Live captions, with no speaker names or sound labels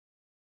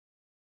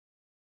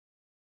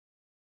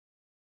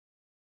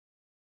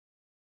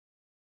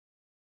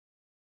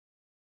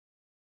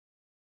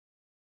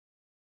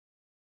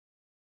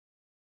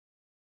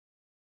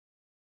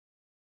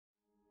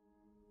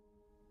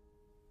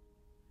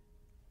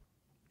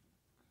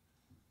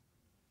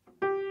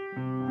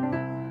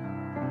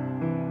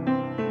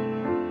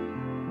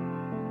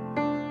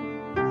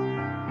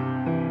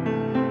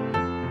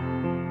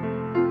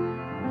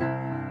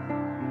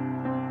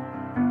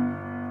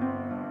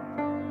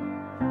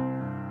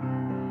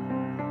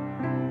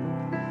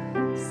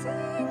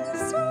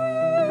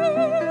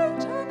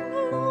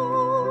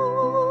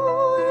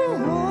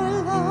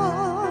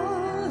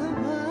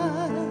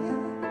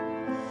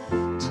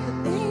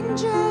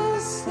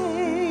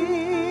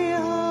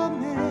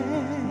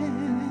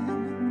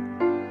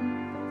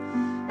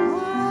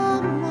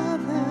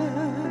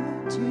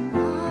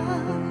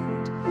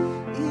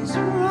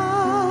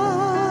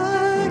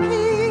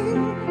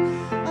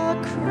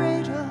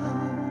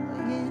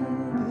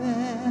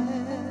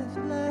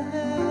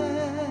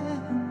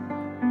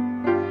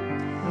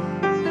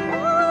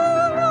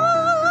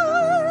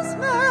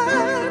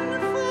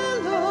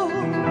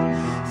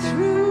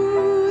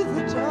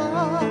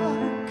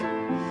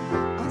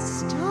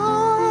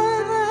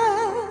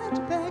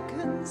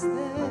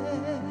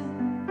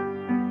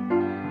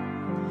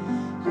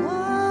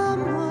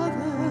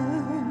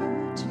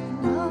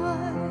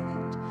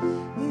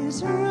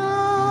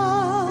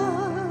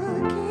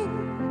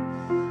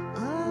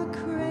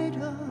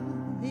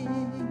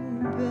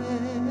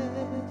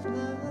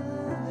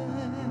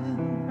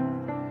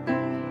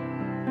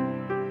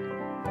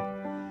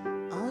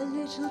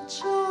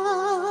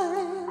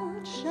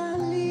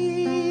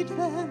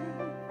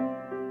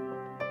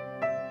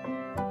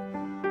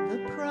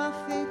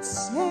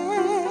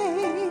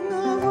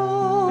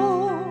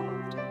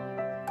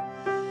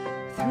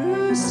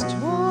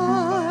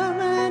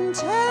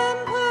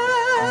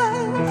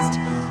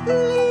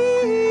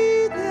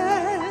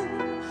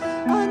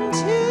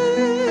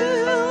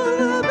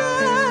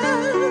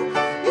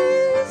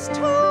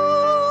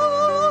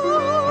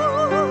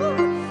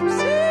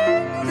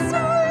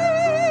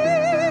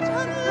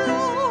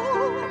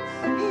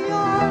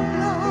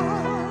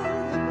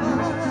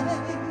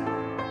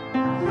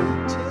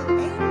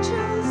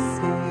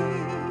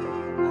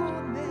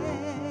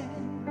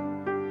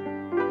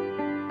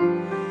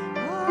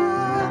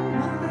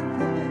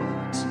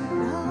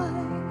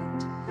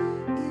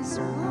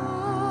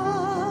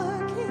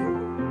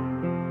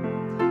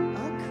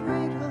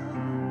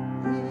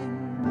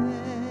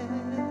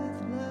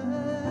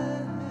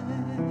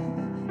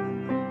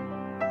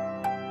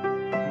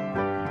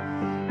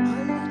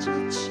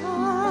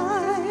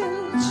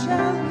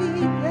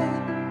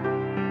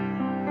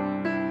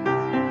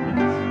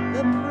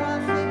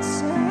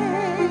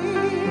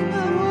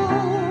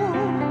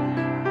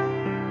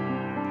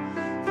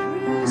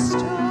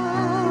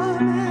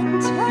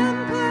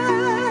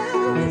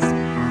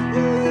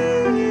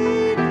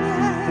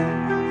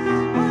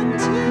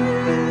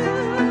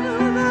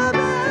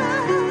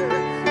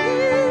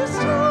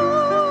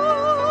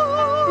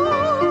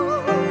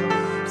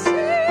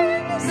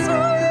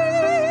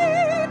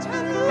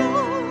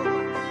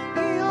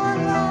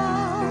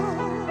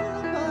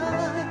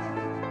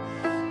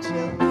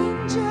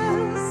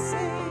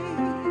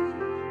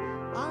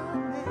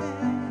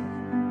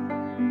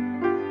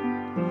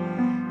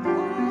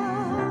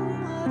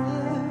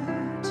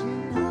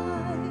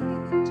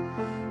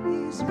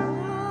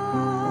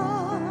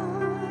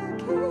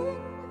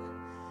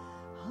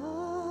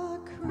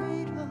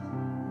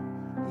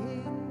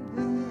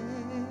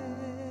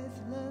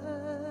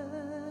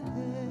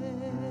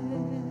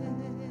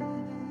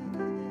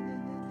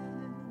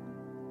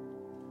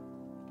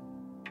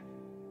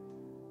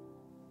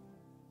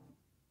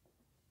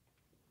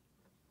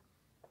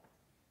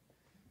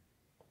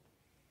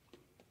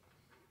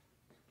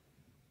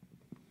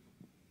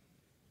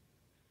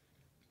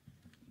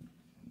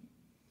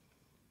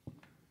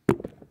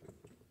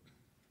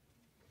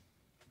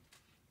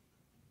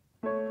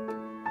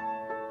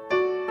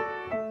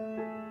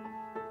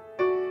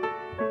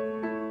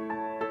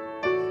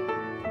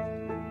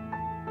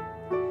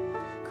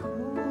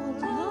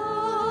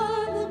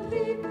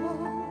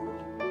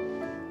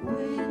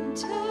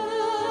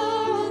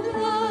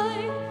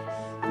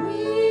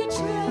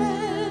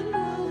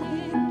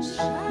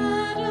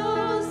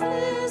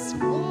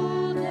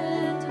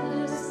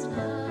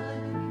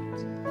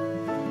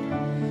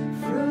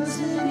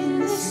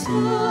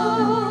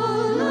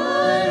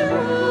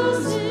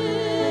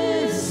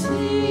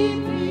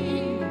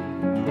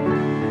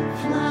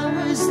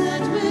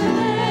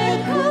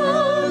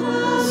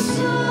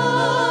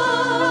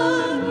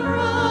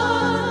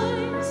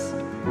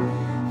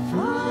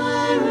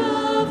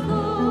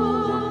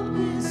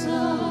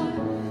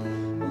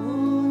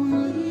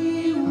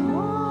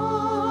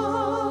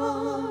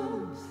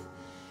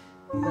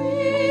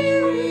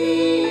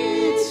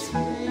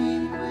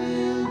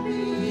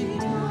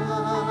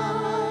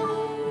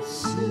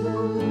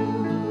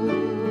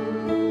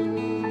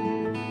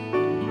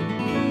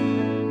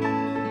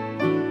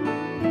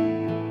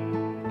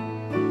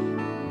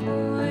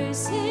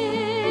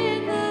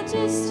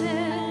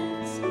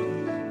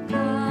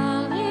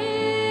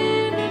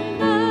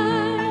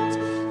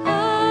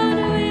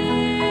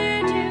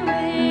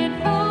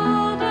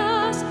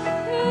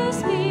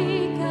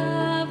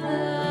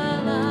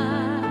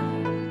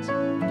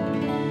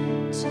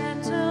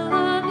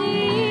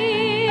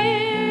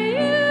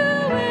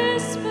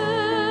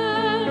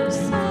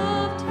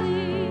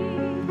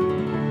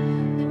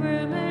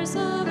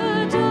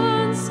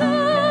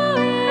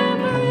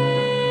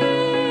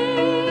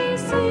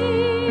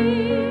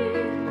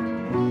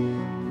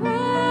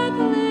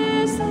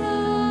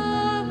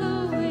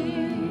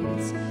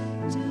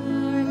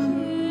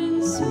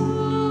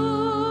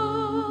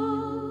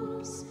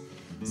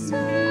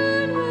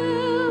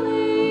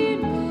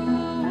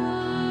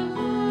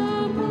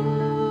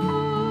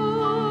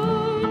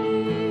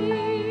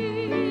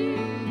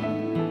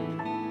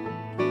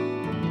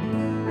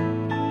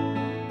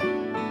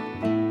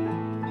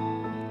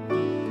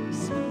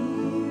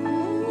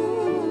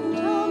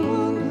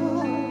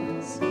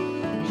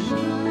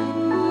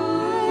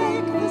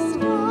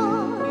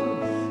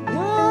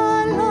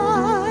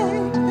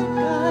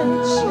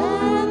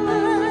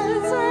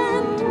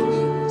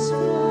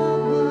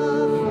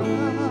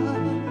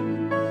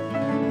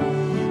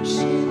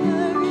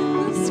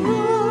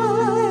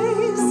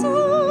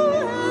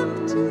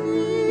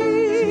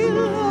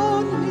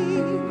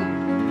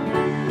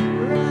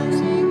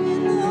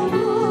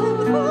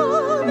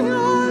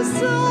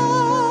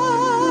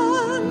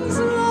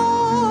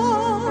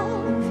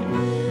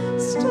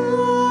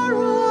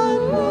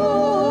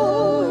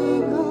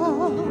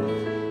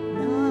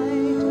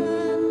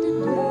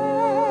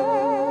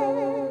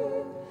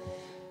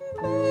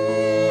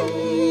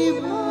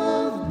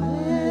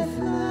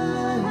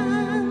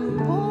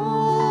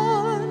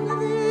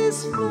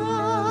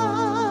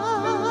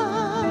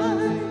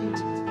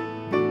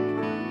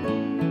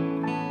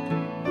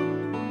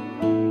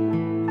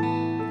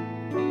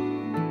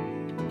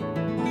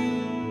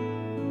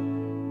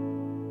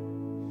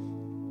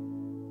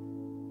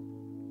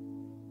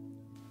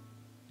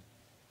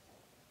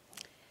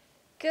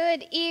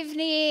Good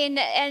evening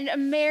and a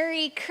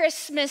Merry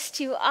Christmas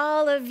to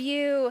all of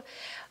you.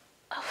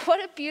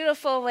 What a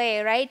beautiful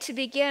way, right, to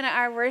begin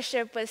our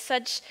worship with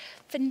such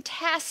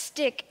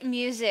fantastic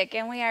music.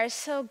 And we are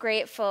so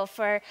grateful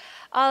for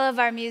all of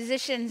our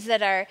musicians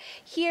that are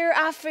here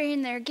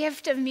offering their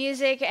gift of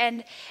music.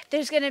 And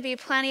there's going to be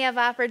plenty of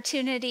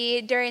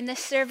opportunity during this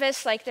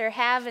service, like there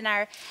have in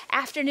our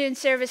afternoon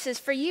services,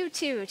 for you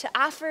too to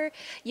offer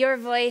your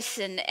voice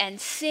and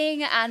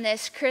sing on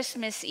this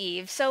Christmas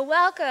Eve. So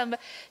welcome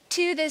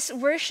to this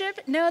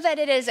worship. Know that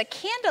it is a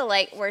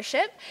candlelight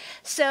worship,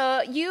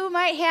 so you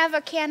might have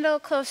a candle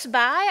close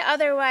by.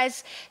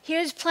 Otherwise,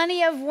 here's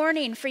plenty of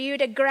warning for you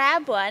to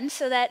grab one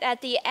so that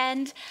at the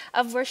end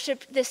of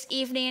worship this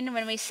evening,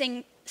 when we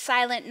sing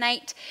Silent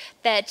Night,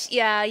 that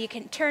you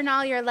can turn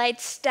all your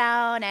lights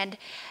down and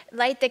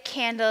light the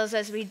candles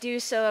as we do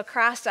so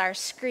across our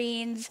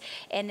screens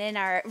and in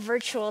our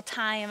virtual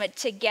time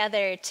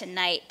together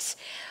tonight.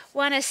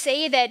 Want to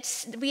say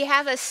that we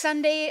have a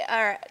Sunday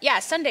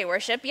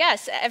worship,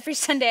 yes, every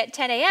Sunday at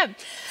 10 a.m.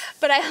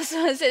 But I also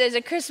want to say there's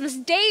a Christmas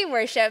Day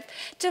worship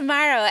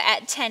tomorrow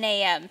at 10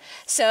 a.m.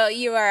 So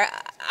you are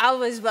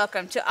always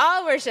welcome to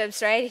all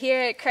worships right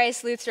here at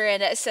Christ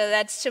Lutheran. So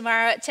that's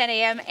tomorrow at 10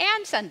 a.m.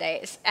 and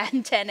Sundays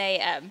at 10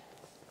 a.m.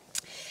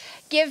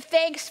 Give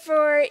thanks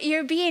for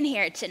your being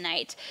here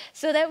tonight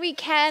so that we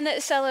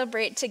can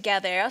celebrate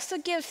together. Also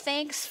give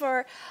thanks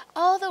for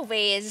all the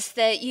ways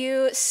that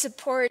you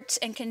support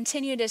and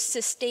continue to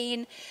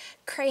sustain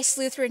Christ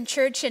Lutheran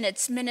Church and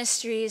its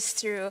ministries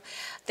through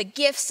the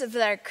gifts of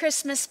our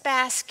Christmas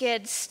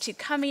baskets, to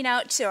coming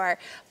out to our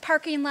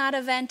parking lot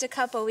event a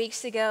couple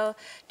weeks ago,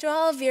 to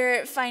all of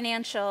your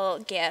financial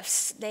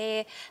gifts.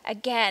 They,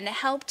 again,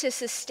 help to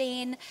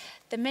sustain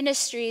the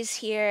ministries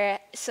here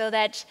so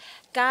that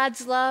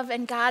God's love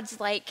and God's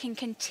light can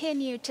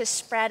continue to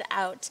spread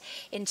out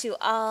into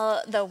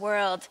all the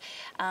world.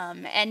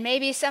 And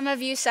maybe some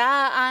of you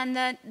saw on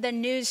the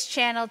news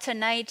channel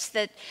tonight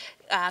that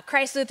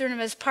Christ Lutheran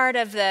was part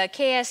of the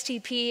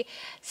KSTP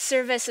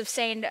service of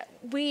saying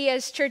we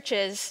as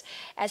churches,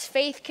 as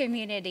faith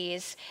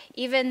communities,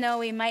 even though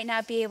we might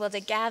not be able to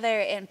gather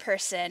in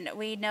person,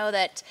 we know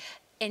that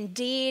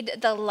indeed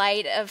the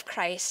light of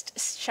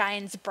Christ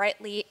shines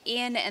brightly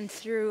in and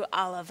through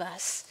all of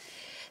us.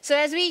 So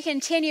as we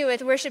continue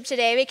with worship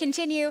today, we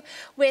continue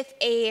with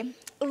a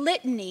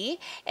litany.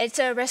 It's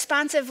a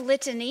responsive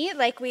litany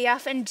like we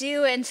often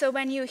do. And so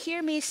when you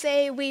hear me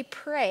say we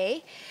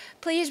pray,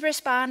 please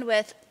respond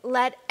with,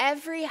 "Let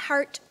every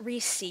heart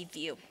receive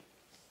you."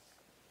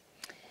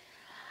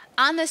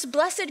 On this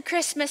blessed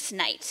Christmas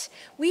night,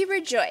 we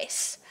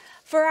rejoice,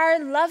 for our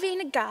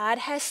loving God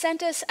has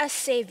sent us a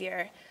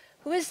Savior,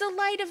 who is the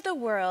light of the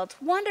world,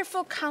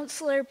 wonderful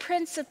Counselor,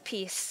 Prince of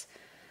Peace.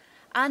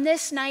 On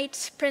this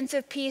night, Prince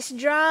of Peace,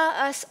 draw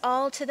us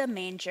all to the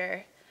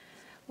manger.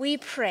 We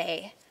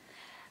pray,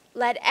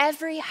 let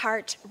every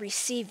heart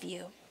receive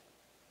you.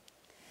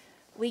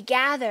 We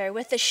gather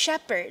with the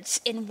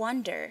shepherds in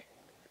wonder.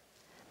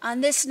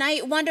 On this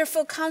night,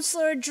 wonderful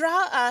Counselor,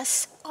 draw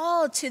us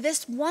all to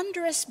this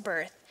wondrous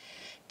birth,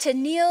 to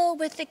kneel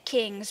with the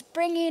kings,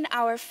 bringing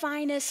our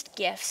finest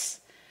gifts.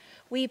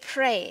 We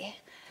pray,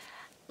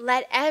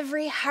 let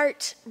every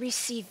heart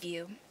receive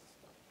you.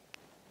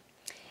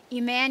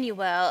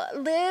 Emmanuel,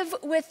 live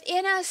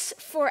within us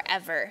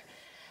forever.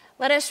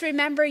 Let us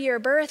remember your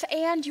birth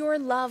and your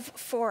love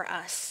for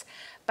us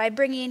by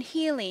bringing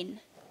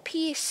healing,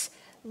 peace,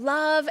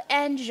 love,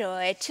 and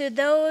joy to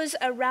those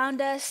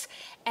around us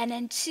and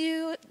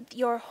into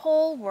your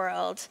whole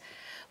world.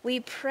 We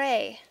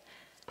pray,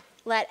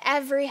 let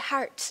every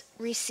heart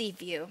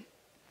receive you.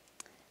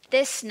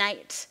 This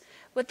night,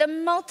 with the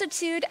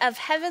multitude of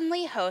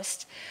heavenly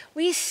hosts,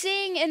 we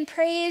sing in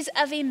praise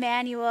of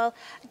Emmanuel,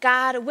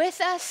 God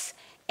with us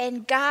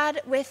and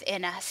God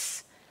within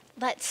us.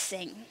 Let's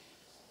sing.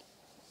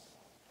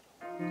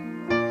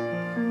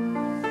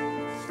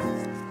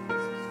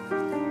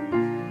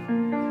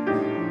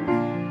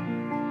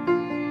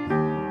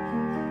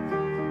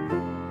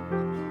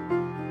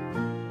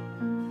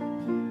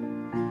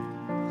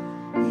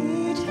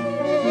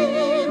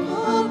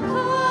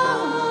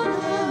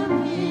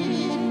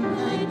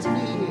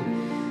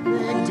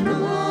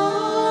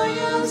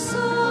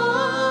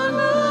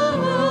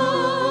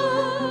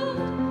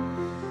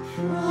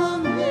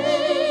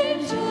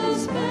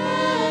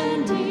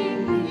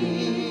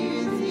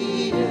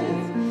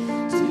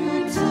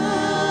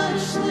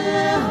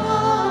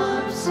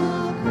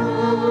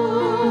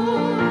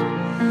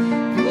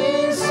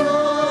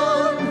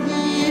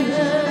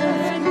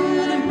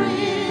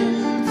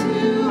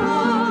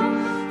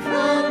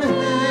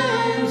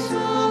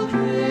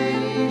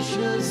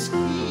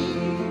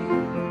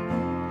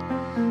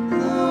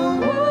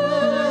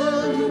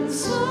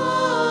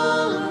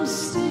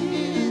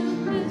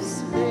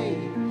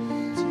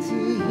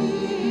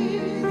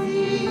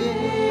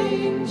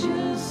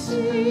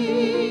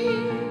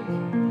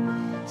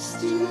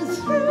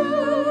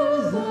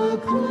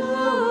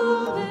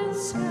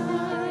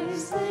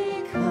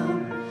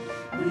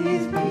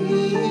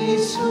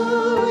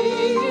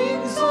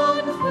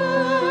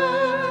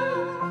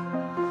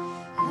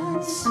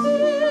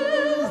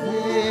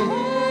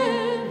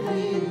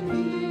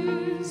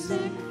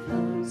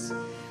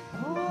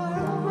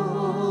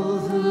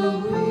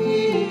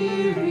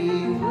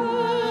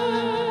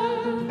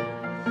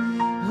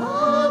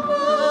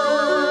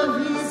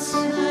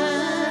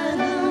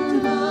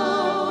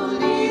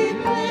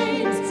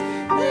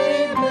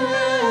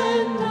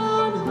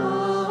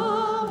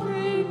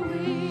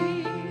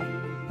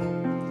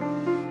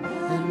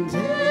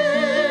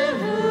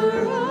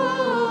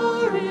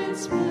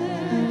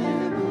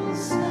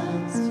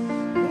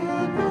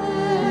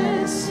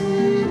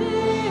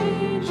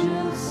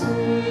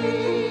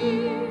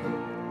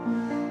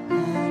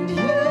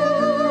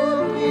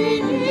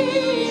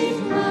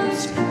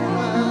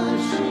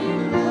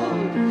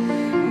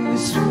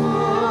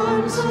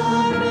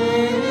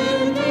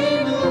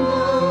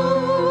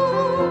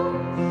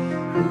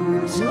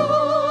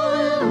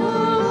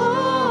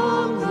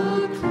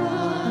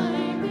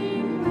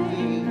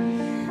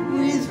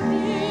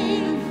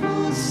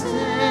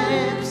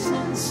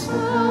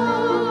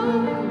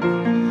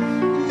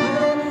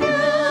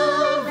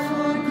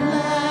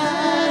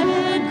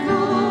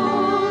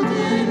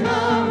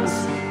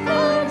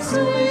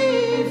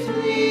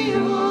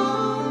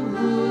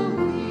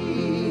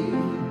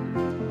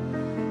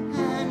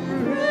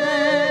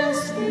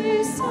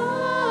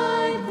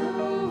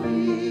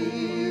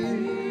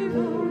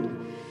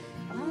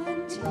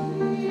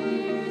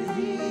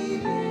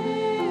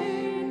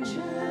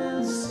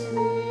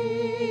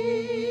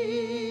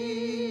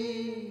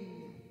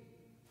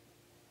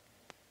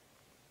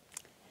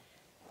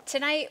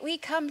 Tonight we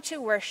come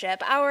to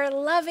worship our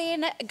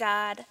loving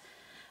God,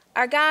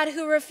 our God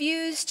who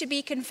refused to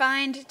be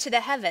confined to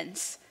the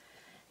heavens,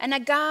 and a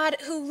God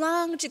who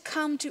longed to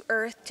come to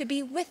earth to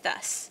be with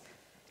us,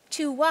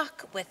 to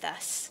walk with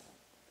us.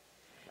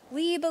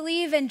 We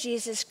believe in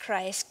Jesus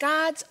Christ,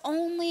 God's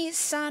only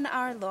Son,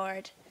 our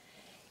Lord.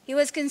 He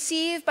was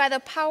conceived by the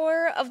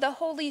power of the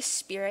Holy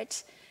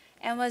Spirit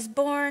and was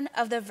born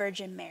of the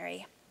Virgin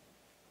Mary.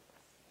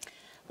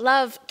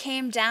 Love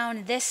came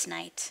down this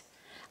night,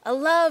 a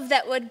love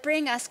that would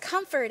bring us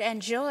comfort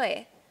and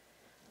joy,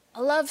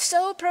 a love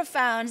so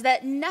profound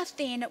that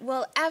nothing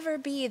will ever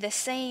be the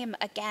same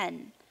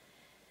again.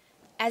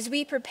 As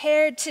we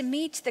prepared to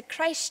meet the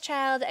Christ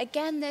child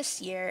again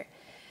this year,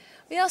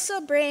 We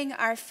also bring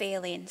our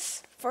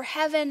failings, for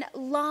heaven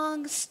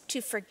longs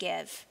to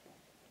forgive.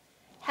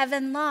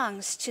 Heaven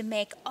longs to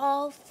make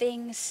all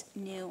things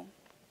new.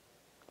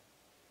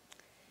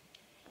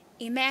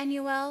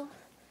 Emmanuel,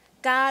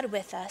 God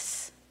with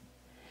us,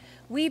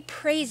 we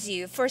praise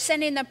you for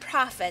sending the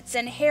prophets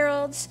and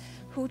heralds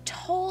who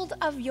told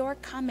of your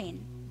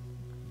coming.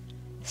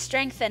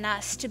 Strengthen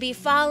us to be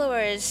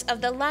followers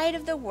of the light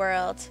of the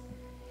world,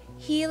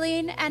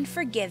 healing and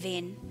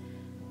forgiving,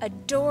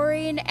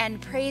 adoring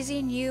and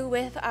praising you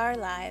with our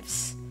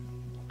lives.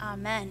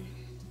 Amen.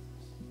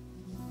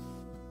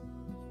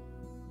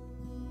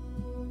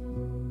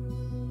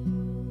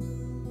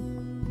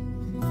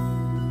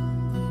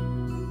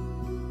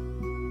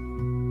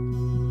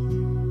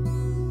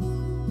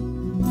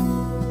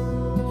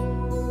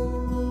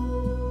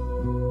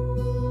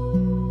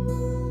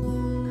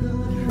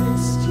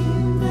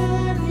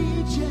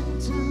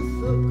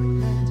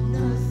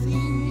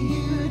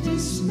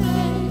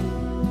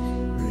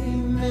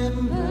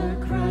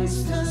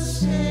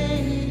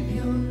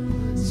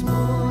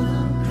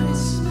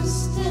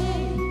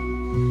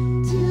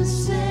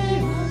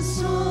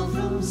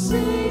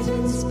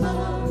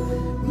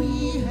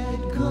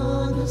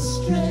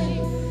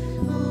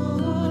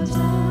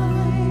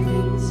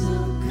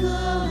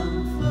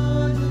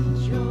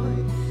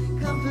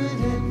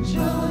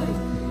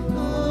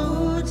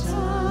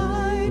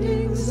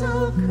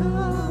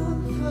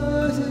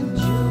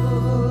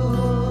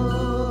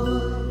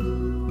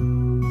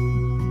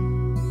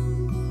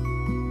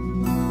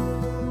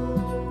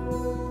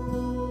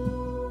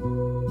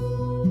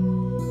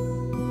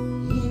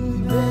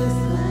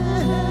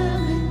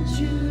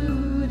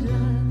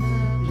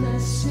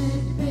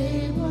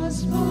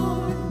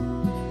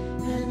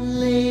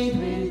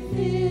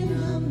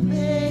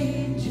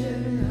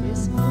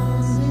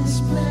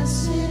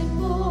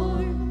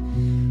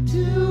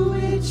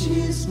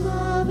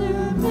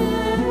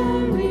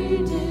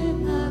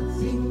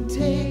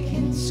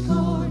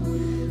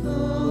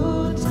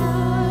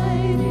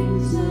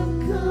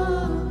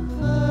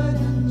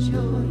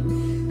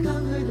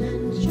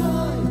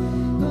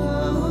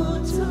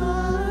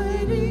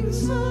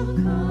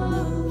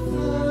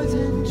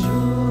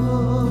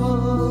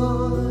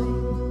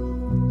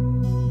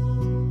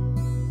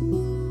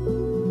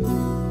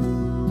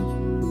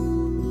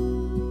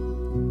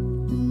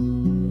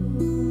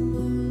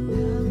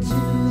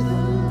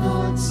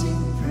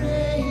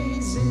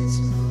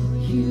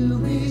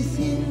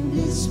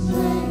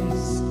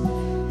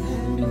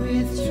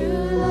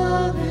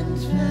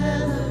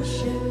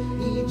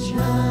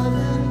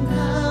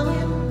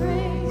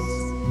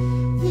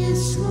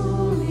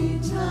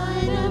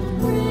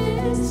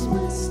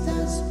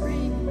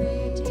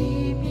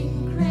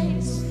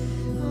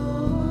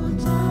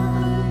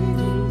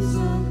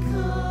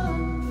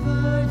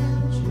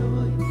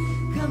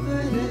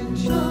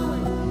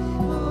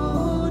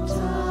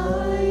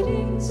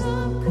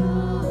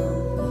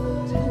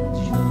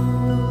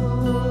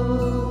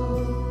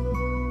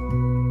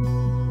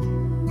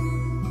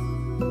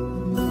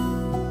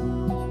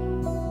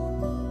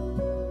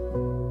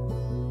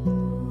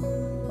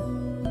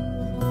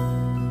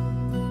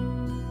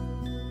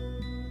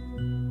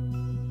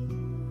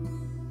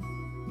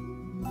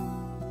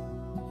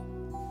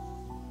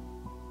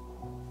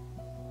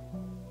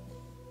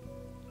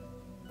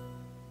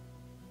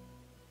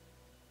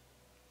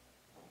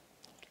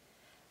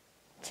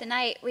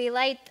 Tonight, we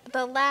light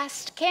the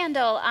last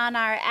candle on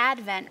our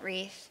Advent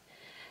wreath.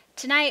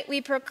 Tonight,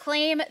 we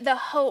proclaim the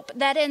hope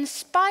that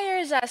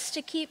inspires us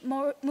to keep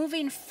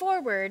moving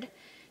forward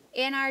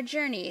in our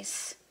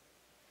journeys.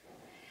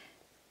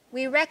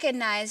 We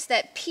recognize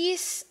that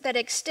peace that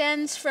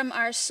extends from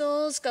our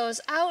souls goes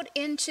out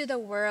into the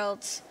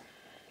world.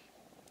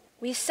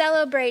 We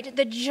celebrate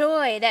the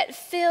joy that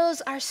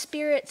fills our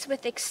spirits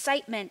with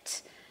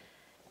excitement,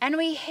 and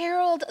we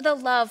herald the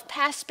love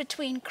passed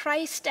between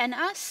Christ and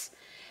us,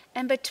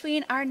 and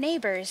between our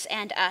neighbors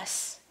and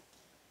us.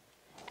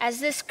 As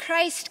this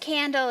Christ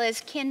candle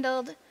is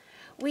kindled,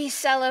 we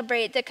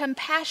celebrate the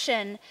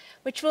compassion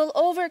which will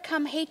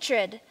overcome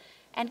hatred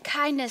and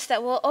kindness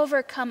that will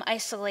overcome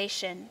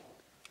isolation.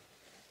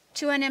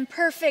 To an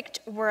imperfect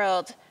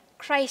world,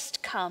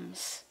 Christ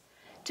comes.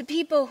 To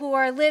people who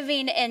are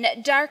living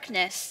in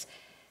darkness,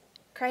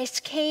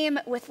 Christ came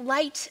with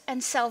light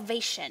and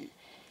salvation.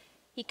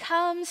 He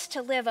comes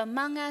to live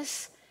among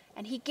us,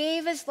 and he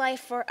gave his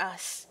life for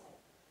us.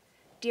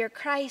 Dear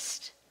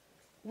Christ,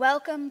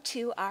 welcome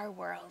to our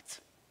world.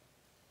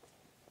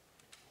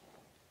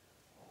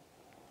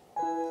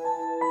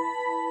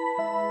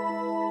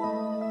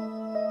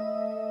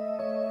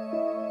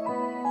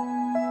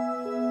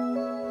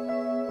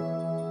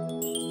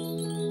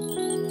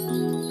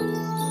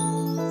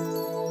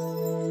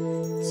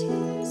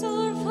 Tears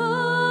are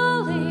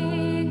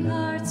falling,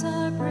 hearts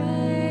are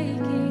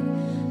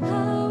breaking.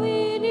 How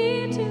we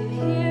need to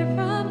hear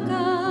from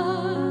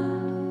God.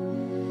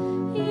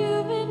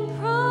 You've been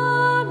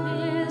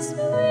promised,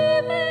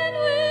 we've been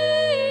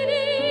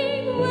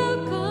waiting.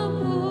 Welcome,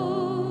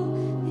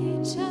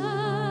 Holy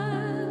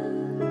Child.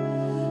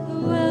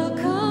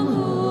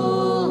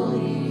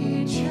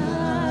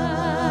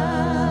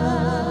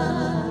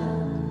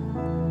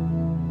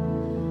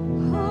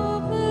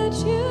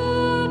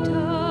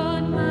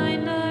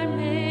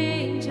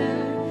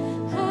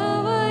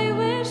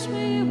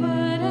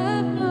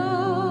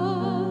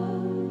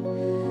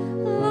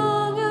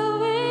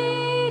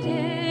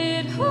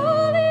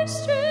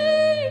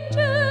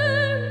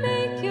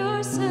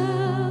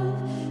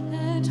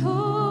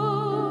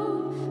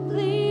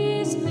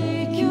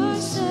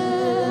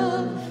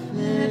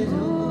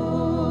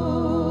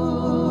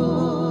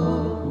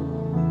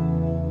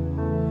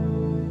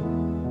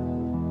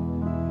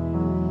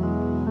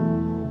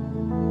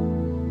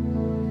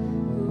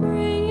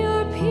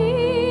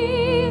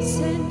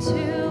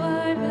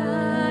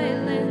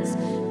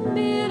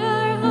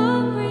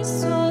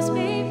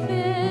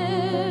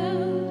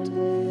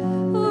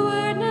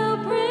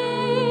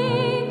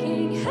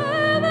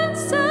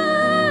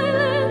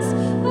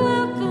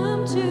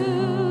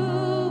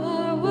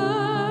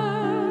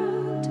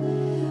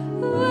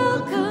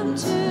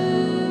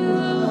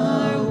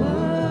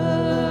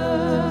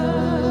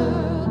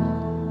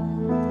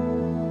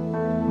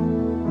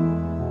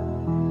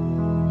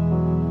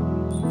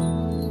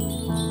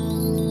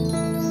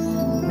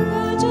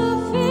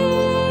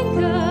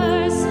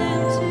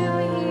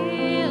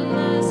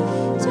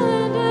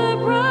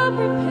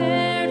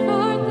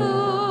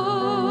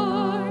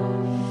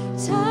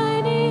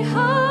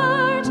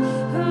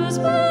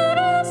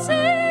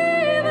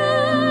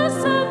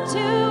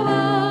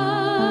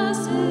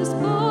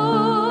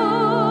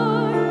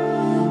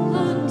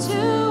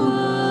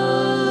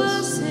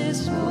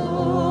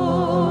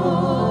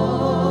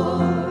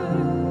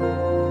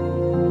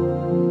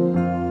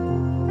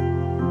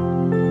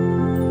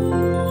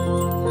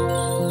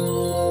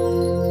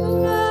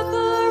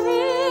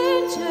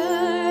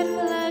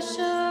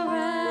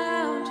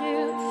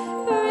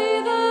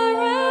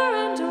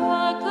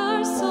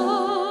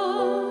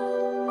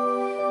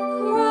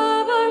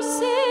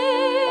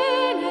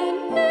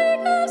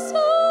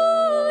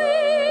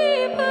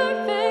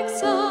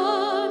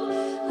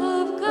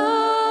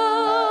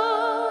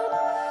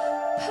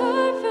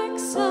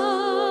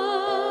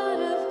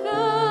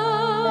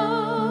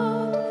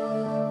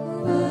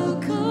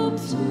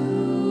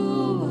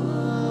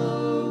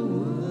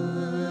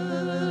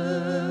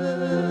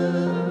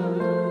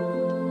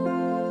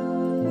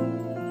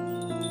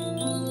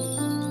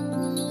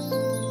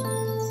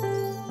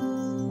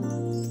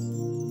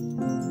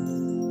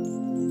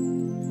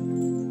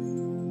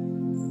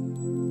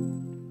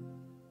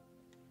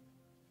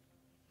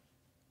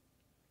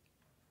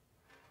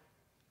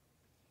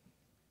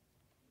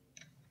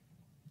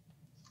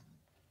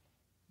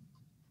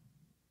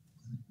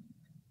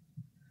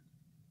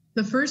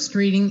 The first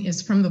reading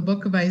is from the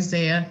book of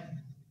Isaiah,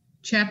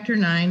 chapter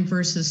 9,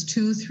 verses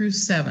 2 through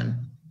 7.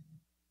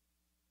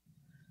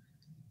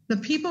 The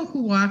people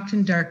who walked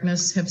in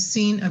darkness have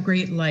seen a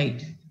great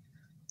light.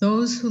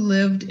 Those who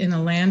lived in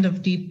a land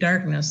of deep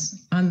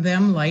darkness, on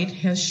them light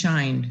has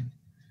shined.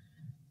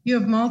 You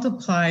have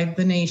multiplied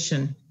the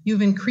nation.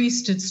 You've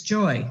increased its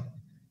joy.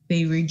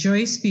 They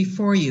rejoice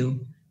before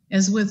you,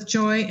 as with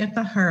joy at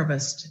the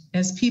harvest,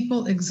 as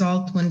people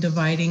exult when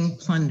dividing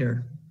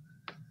plunder.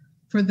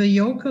 For the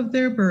yoke of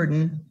their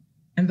burden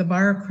and the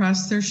bar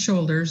across their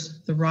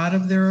shoulders, the rod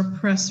of their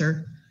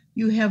oppressor,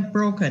 you have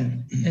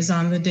broken, as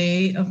on the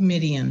day of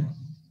Midian.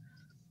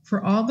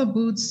 For all the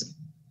boots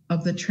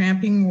of the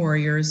tramping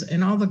warriors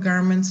and all the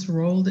garments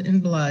rolled in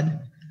blood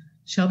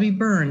shall be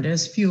burned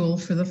as fuel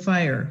for the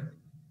fire.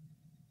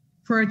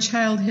 For a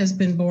child has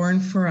been born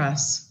for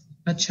us,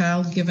 a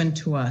child given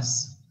to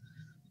us.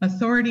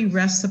 Authority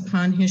rests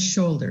upon his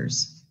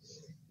shoulders,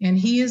 and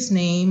he is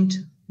named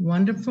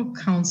Wonderful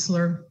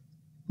Counselor,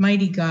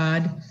 Mighty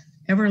God,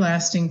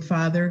 Everlasting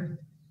Father,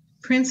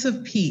 Prince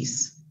of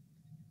Peace.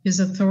 His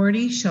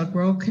authority shall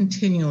grow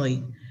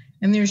continually,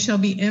 and there shall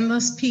be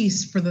endless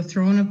peace for the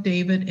throne of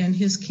David and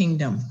his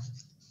kingdom.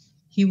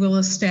 He will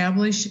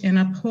establish and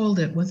uphold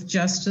it with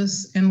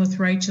justice and with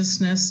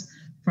righteousness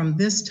from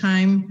this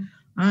time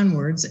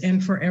onwards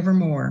and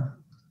forevermore.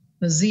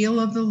 The zeal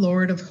of the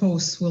Lord of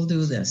hosts will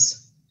do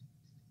this.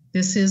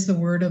 This is the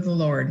word of the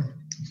Lord.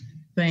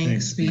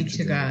 Thanks be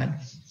to God.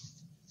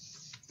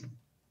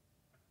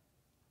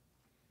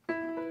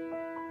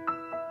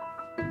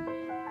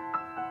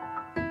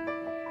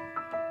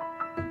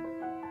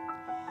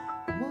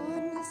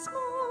 One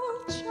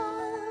small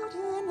child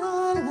in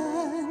a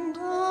land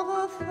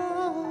of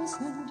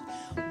 1,000,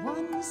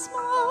 one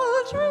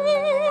small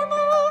dream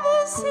of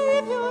a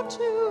Savior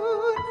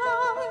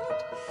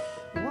tonight,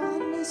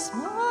 one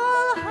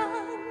small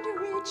hand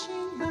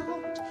reaching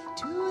out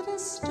to the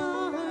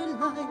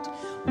starlight,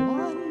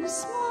 one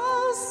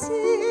small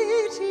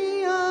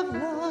city of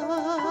life.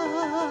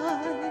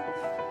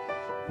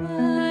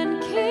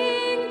 One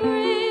king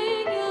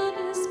bringing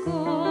his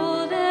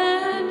gold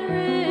and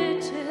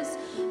riches,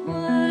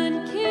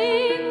 one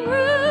king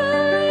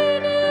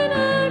ruling an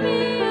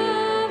army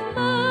of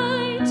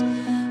might,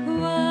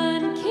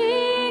 one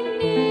king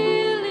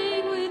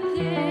kneeling with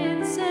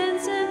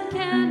incense and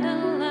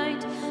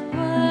candlelight,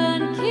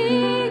 one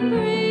king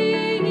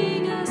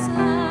bringing us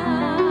high.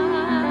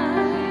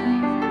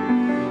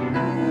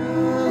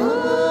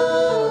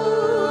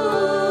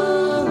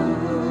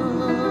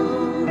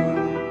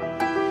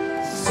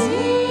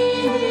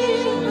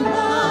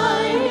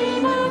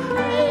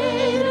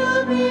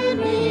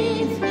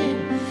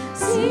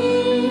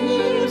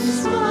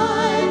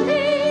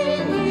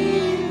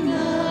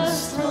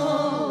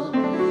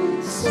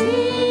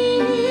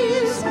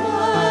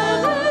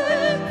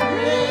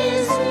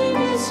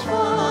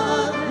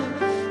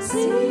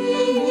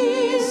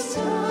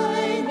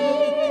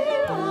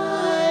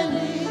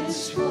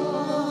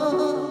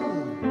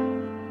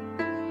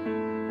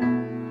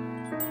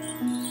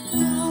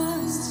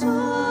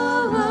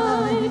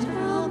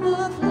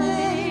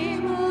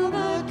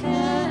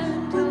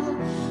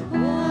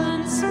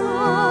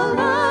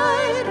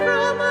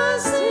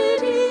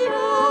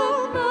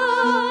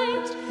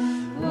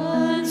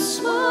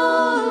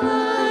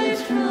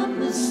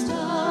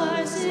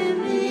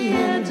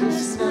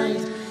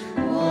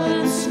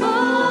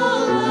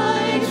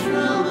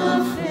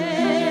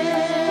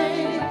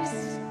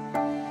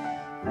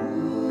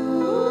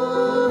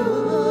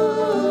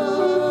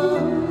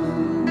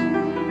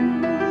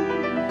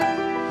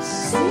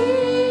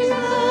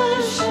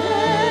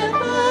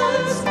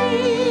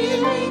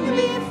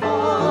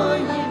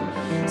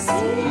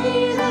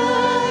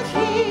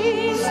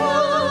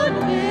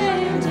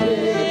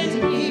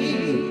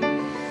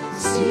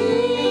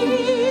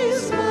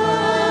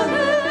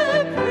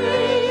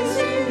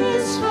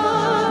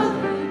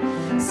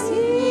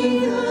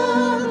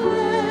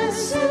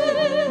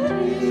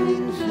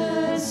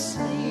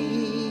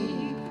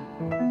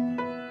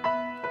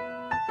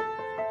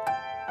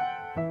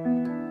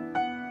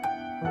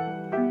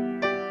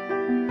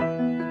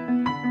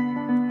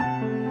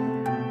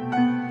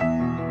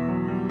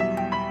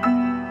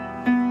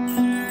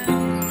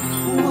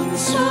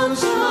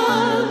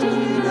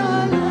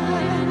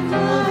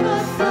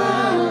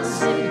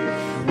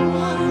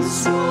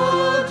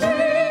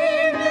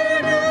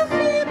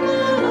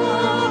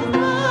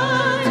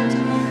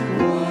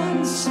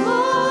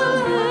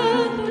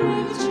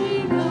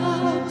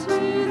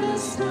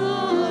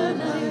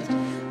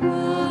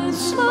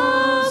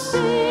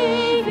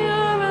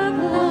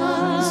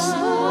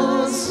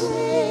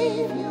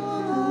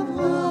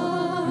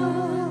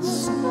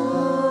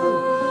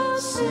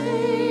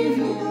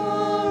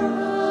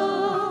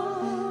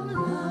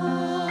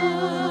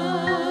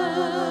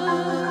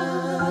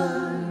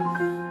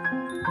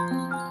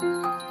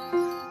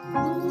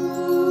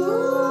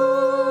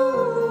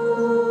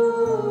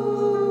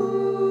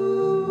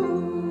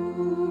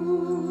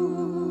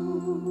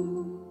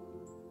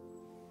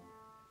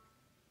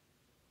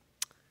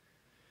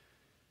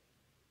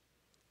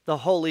 The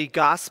Holy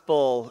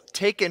Gospel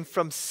taken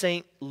from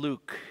St.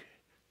 Luke,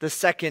 the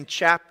 2nd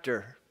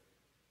chapter.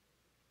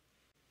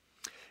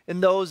 In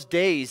those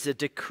days, a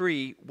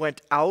decree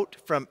went out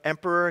from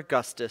Emperor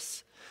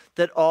Augustus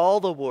that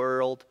all the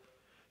world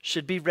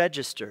should be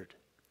registered.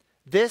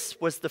 This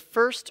was the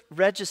first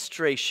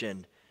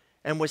registration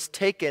and was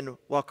taken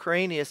while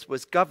Quirinius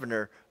was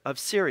governor of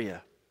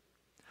Syria.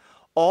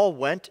 All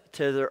went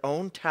to their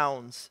own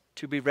towns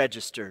to be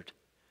registered.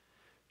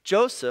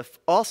 Joseph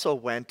also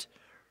went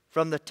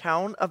from the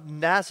town of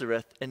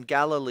Nazareth in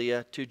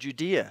Galilee to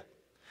Judea,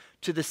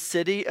 to the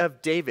city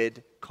of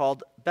David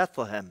called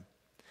Bethlehem,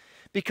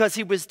 because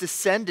he was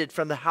descended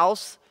from the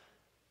house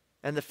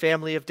and the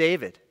family of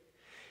David.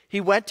 He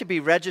went to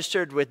be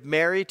registered with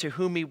Mary, to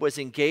whom he was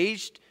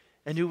engaged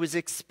and who was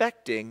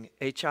expecting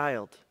a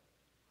child.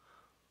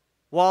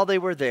 While they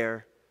were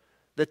there,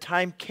 the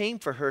time came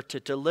for her to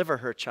deliver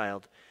her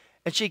child,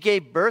 and she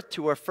gave birth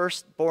to her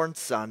firstborn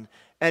son,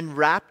 and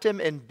wrapped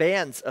him in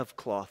bands of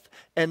cloth,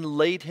 and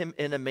laid him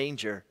in a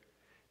manger,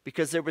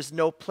 because there was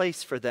no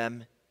place for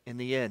them in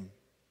the inn.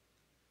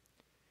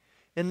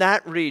 In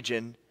that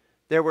region,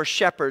 there were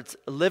shepherds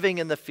living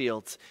in the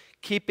fields,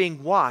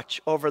 keeping watch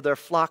over their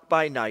flock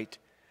by night.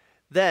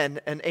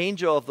 Then an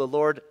angel of the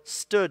Lord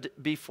stood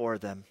before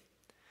them,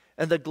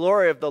 and the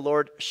glory of the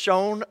Lord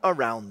shone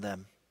around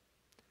them,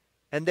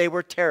 and they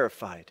were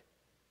terrified.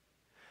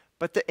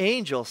 But the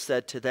angel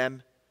said to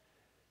them,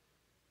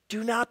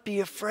 "Do not be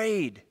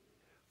afraid,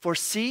 for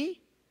see,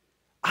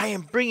 I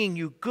am bringing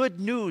you good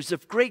news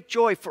of great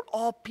joy for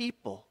all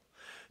people.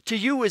 To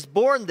you is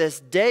born this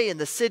day in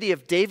the city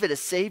of David a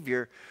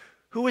Savior,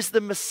 who is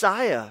the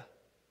Messiah,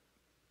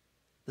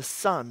 the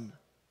Son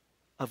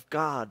of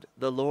God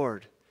the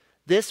Lord.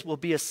 This will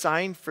be a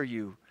sign for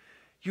you.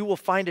 You will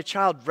find a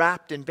child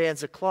wrapped in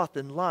bands of cloth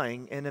and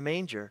lying in a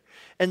manger."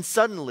 And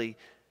suddenly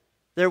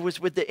there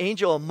was with the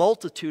angel a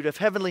multitude of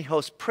heavenly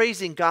hosts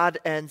praising God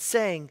and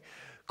saying,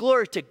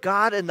 "Glory to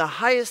God in the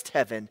highest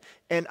heaven,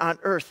 and on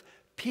earth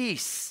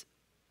peace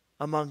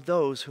among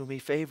those whom he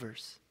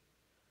favors."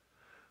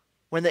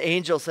 When the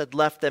angels had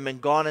left them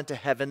and gone into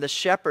heaven, the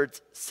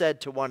shepherds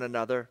said to one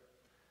another,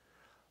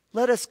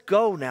 "Let us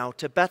go now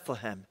to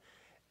Bethlehem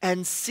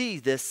and see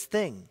this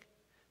thing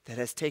that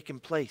has taken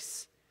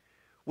place,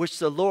 which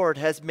the Lord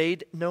has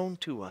made known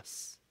to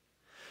us."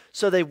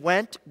 So they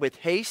went with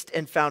haste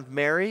and found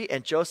Mary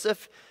and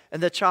Joseph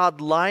and the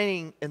child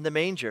lying in the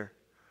manger.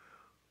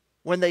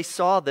 When they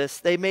saw this,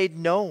 they made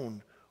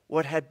known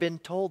what had been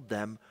told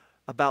them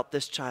about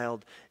this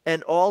child,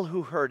 and all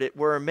who heard it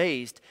were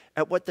amazed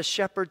at what the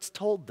shepherds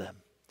told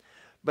them.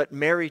 But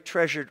Mary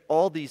treasured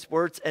all these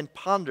words and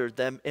pondered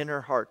them in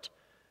her heart.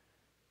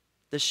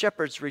 The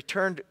shepherds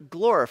returned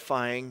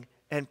glorifying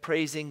and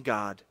praising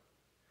God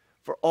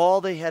for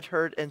all they had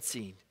heard and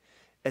seen,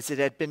 as it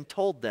had been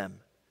told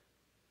them.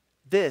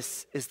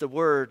 This is the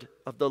word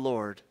of the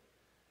Lord.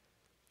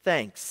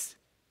 Thanks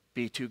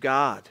be to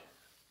God.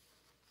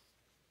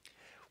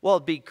 Well,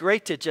 it'd be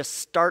great to just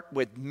start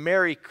with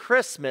Merry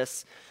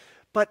Christmas,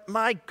 but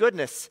my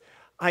goodness,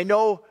 I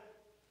know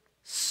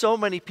so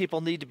many people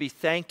need to be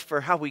thanked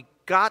for how we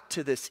got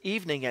to this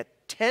evening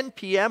at 10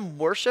 p.m.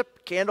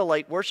 worship,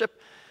 candlelight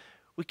worship.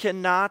 We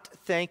cannot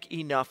thank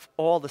enough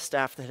all the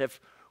staff that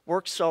have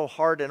worked so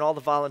hard and all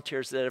the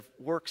volunteers that have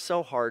worked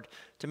so hard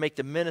to make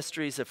the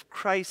ministries of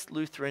Christ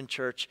Lutheran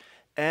Church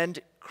and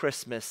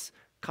Christmas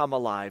come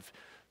alive.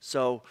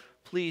 So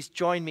please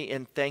join me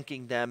in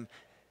thanking them.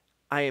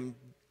 I am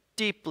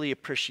deeply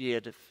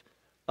appreciative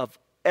of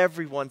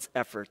everyone's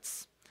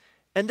efforts.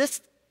 And this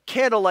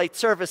candlelight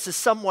service is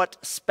somewhat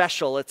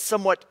special. It's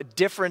somewhat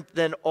different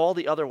than all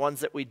the other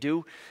ones that we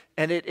do,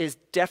 and it is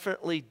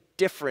definitely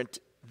different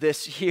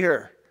this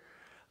year.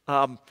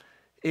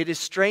 It is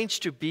strange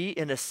to be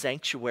in a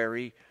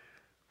sanctuary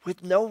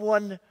with no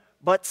one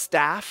but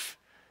staff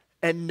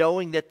and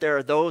knowing that there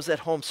are those at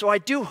home. So I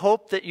do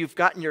hope that you've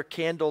gotten your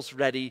candles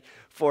ready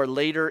for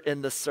later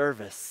in the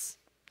service.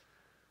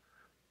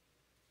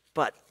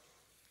 But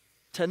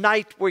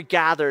tonight we're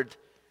gathered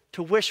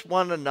to wish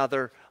one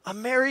another a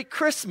Merry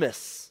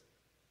Christmas.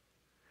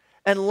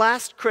 And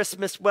last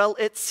Christmas, well,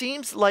 it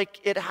seems like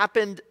it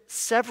happened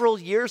several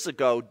years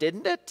ago,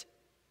 didn't it?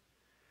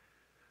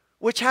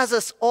 Which has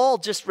us all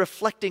just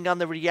reflecting on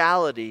the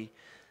reality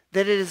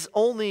that it has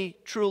only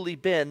truly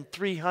been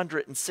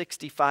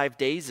 365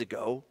 days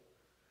ago.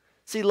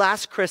 See,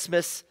 last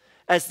Christmas,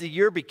 as the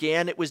year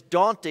began, it was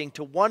daunting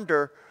to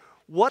wonder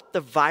what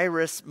the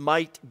virus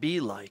might be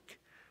like.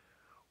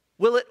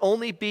 Will it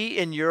only be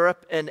in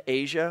Europe and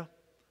Asia?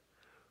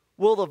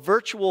 Will the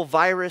virtual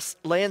virus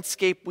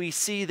landscape we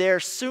see there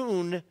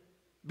soon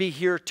be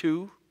here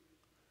too?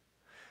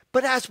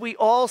 But as we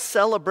all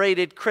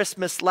celebrated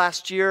Christmas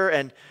last year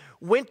and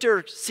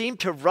winter seemed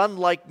to run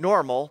like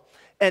normal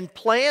and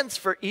plans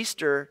for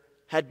Easter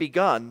had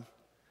begun,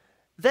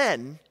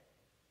 then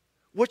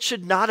what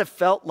should not have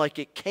felt like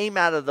it came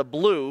out of the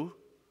blue,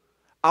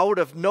 out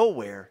of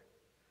nowhere,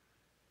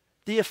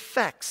 the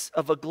effects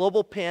of a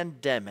global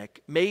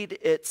pandemic made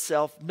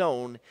itself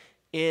known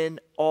in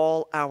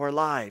all our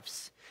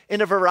lives. in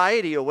a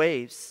variety of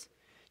ways,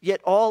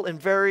 yet all in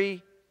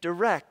very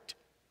direct,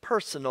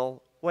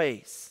 personal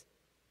ways.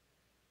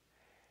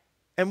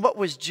 And what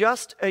was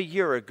just a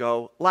year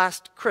ago,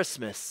 last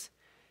Christmas,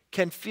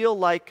 can feel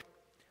like,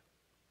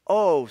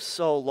 oh,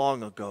 so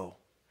long ago.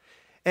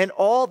 And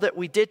all that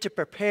we did to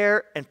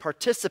prepare and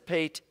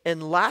participate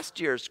in last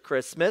year's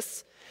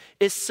Christmas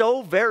is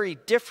so very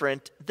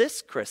different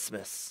this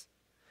Christmas.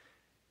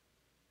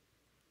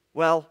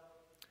 Well,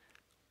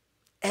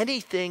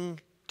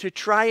 anything to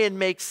try and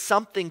make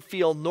something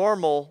feel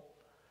normal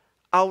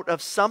out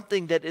of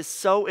something that is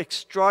so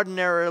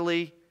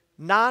extraordinarily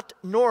not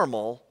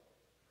normal,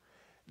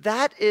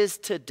 that is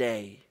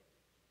today.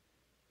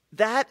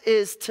 That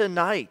is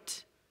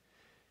tonight.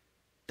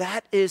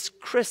 That is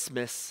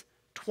Christmas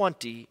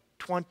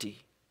 2020.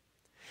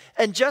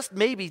 And just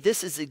maybe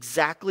this is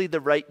exactly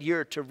the right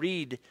year to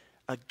read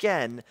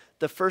again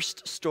the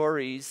first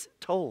stories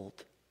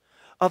told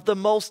of the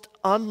most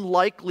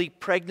unlikely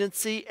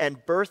pregnancy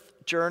and birth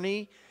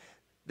journey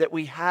that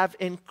we have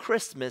in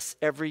Christmas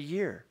every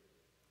year.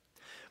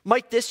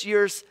 Might this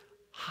year's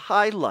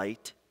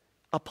highlight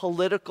a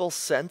political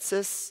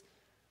census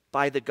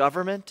by the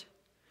government,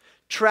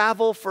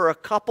 travel for a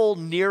couple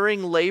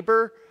nearing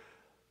labor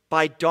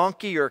by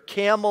donkey or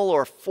camel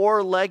or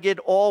four-legged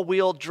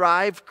all-wheel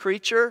drive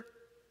creature,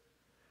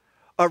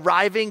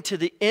 arriving to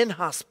the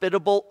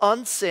inhospitable,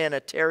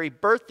 unsanitary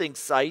birthing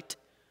site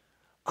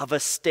of a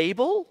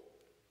stable,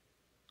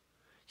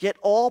 yet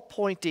all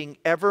pointing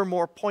ever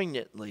more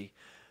poignantly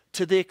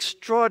to the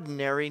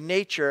extraordinary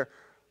nature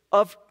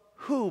of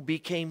who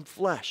became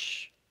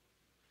flesh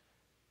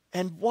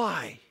and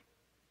why.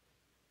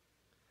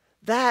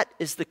 That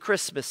is the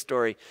Christmas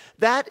story.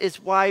 That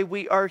is why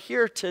we are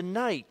here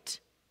tonight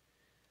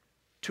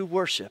to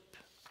worship.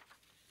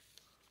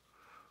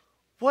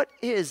 What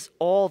is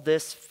all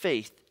this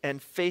faith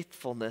and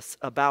faithfulness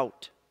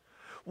about?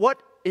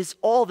 What is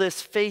all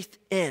this faith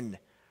in?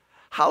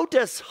 How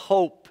does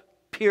hope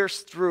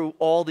pierce through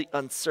all the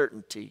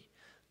uncertainty,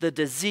 the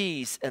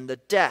disease and the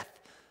death,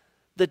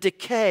 the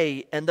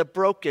decay and the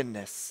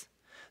brokenness,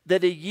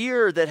 that a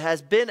year that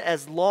has been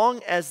as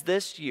long as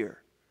this year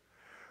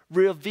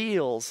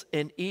reveals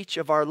in each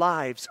of our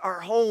lives,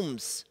 our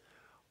homes,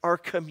 our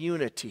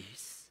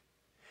communities,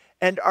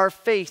 and our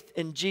faith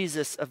in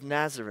Jesus of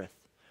Nazareth,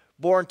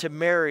 born to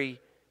Mary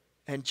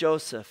and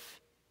Joseph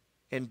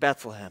in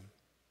Bethlehem.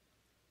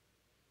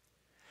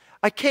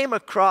 I came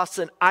across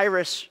an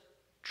Irish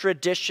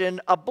tradition,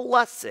 a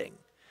blessing.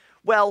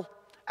 Well,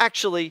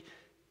 actually,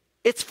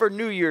 it's for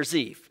New Year's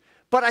Eve,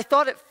 but I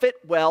thought it fit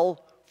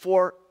well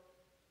for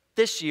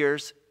this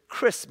year's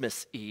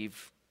Christmas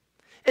Eve.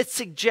 It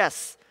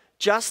suggests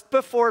just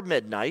before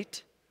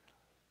midnight,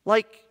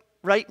 like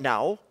right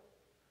now,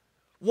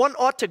 one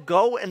ought to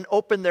go and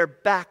open their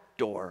back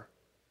door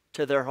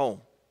to their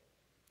home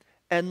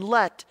and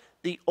let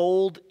the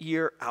old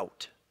year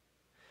out.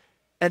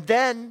 And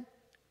then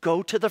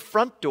go to the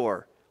front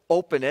door,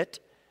 open it,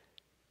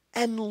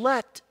 and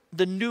let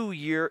the new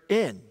year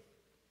in.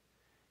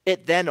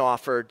 It then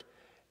offered,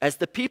 as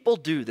the people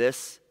do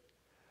this,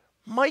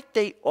 might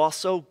they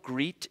also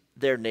greet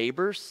their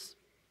neighbors?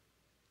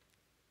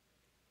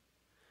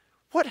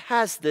 What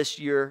has this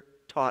year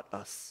taught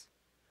us?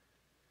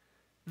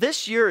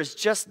 This year is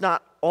just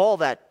not all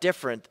that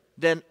different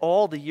than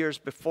all the years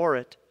before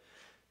it,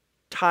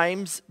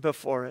 times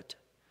before it,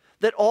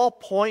 that all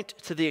point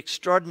to the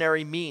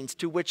extraordinary means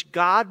to which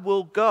God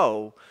will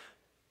go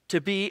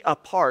to be a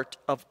part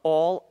of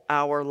all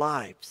our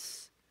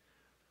lives.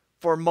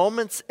 For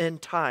moments in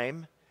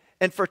time,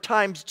 and for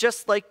times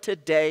just like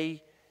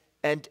today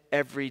and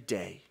every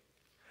day.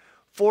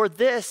 For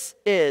this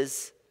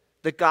is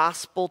the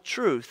gospel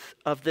truth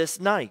of this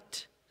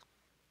night.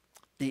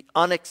 The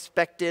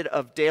unexpected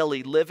of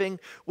daily living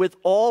with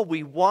all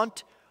we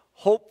want,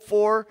 hope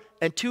for,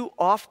 and too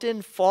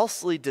often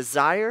falsely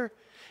desire,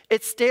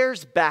 it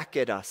stares back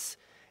at us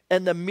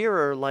in the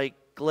mirror-like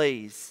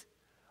glaze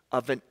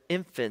of an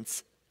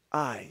infant's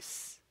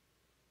eyes.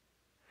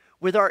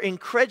 With our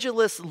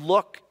incredulous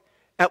look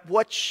at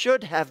what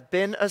should have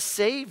been a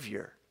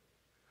savior.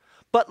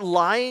 But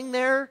lying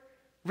there,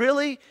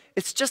 really,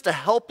 it's just a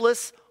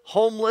helpless,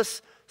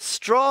 homeless,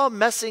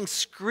 straw-messing,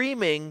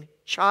 screaming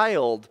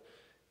child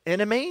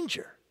in a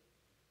manger.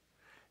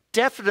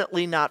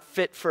 Definitely not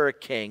fit for a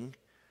king,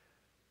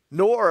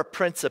 nor a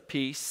prince of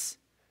peace,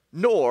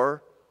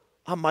 nor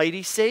a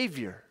mighty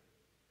savior.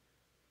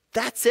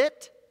 That's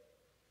it?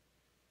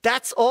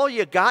 That's all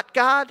you got,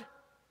 God?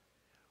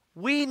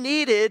 We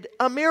needed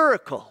a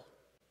miracle.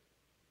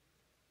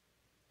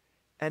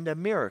 And a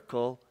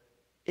miracle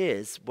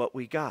is what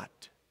we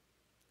got.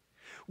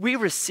 We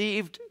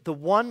received the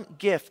one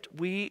gift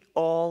we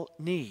all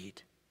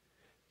need,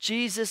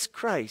 Jesus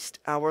Christ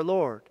our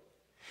Lord.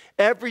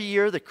 Every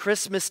year the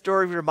Christmas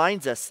story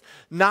reminds us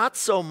not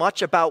so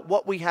much about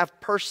what we have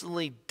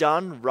personally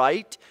done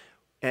right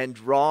and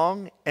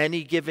wrong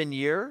any given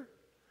year,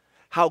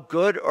 how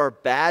good or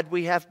bad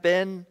we have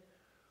been,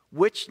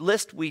 which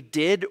list we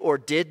did or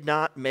did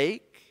not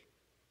make.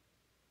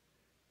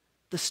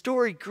 The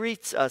story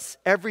greets us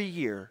every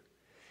year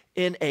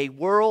in a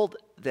world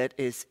that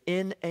is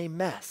in a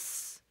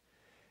mess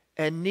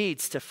and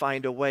needs to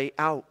find a way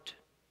out.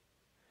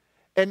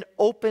 An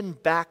open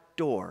back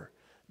door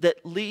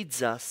that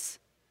leads us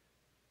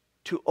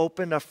to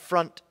open a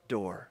front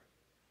door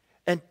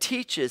and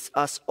teaches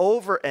us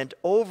over and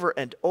over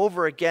and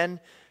over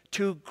again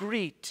to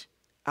greet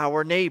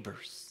our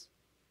neighbors.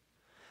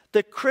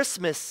 The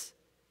Christmas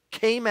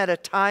came at a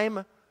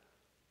time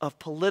of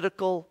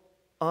political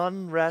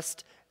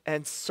unrest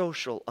and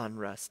social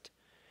unrest.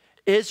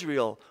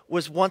 Israel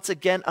was once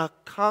again a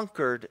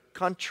conquered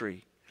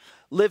country,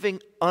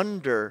 living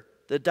under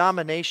the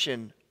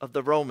domination of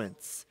the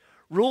Romans,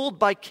 ruled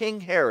by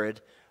King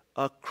Herod,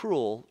 a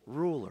cruel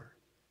ruler.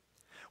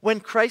 When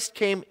Christ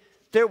came,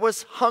 there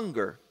was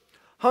hunger.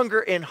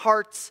 Hunger in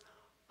hearts,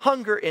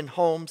 hunger in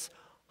homes,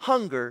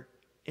 hunger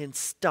in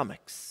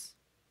stomachs.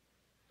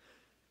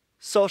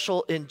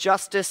 Social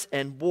injustice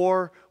and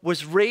war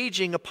was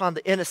raging upon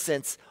the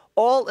innocents,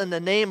 all in the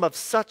name of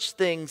such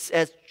things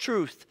as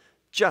truth,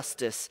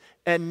 justice,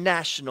 and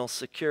national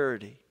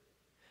security.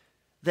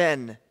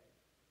 Then,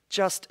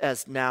 just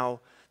as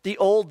now, the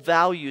old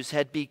values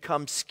had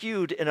become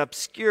skewed and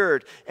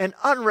obscured and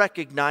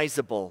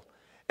unrecognizable,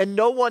 and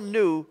no one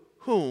knew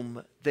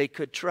whom they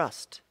could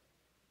trust.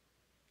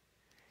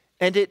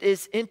 And it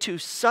is into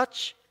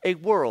such a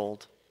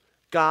world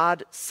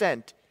God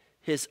sent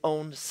his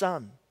own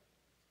Son.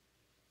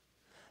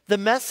 The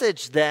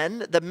message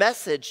then, the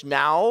message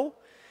now,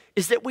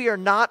 is that we are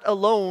not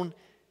alone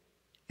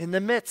in the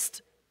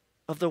midst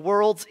of the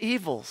world's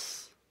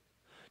evils,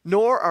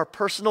 nor our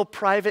personal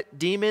private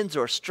demons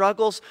or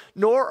struggles,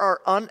 nor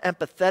our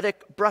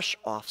unempathetic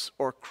brush-offs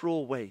or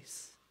cruel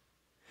ways.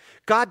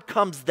 God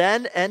comes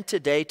then and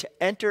today to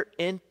enter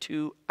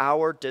into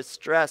our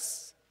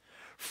distress,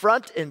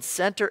 front and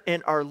center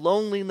in our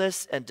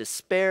loneliness and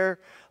despair,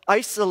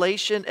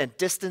 isolation and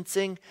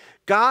distancing.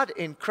 God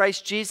in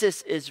Christ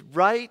Jesus is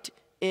right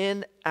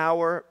in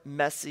our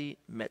messy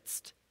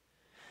midst,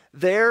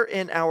 there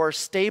in our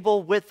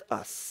stable with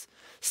us,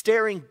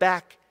 staring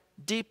back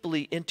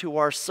deeply into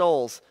our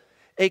souls,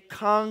 a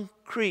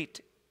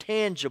concrete,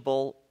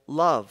 tangible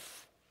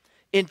love,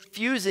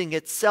 infusing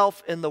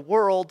itself in the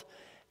world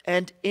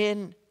and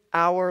in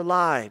our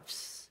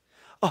lives,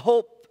 a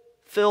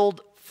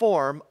hope-filled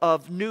form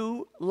of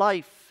new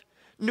life,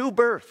 new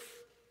birth,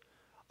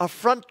 a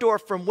front door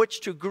from which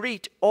to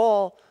greet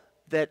all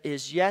that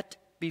is yet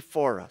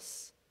before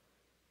us,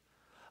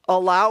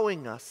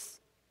 allowing us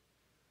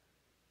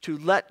to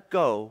let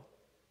go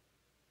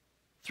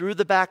through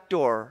the back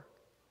door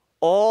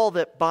all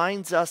that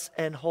binds us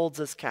and holds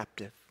us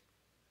captive.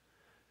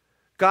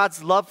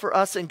 God's love for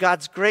us and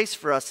God's grace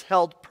for us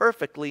held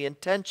perfectly in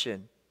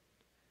tension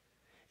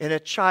in a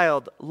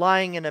child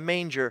lying in a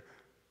manger,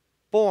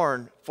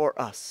 born for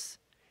us,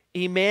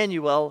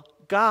 Emmanuel,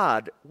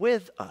 God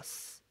with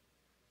us.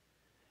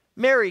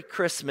 Merry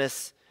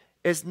Christmas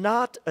is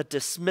not a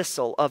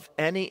dismissal of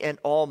any and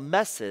all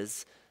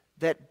messes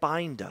that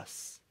bind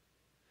us.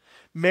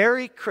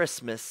 Merry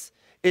Christmas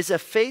is a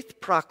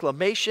faith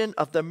proclamation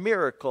of the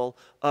miracle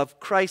of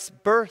Christ's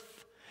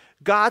birth,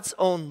 God's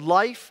own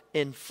life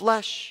in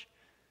flesh,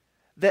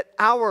 that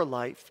our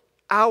life,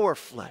 our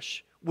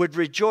flesh, would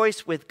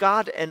rejoice with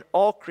God and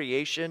all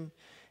creation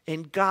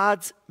in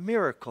God's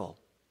miracle.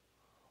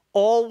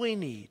 All we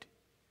need,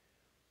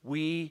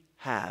 we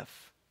have.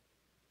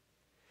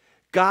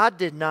 God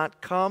did not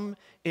come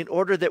in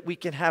order that we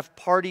can have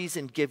parties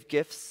and give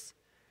gifts.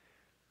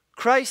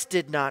 Christ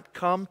did not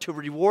come to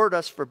reward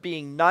us for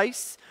being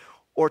nice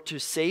or to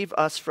save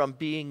us from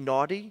being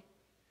naughty.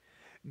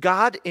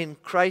 God in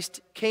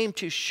Christ came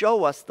to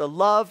show us the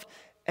love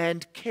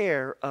and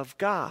care of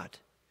God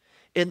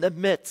in the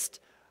midst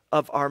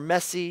of our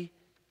messy,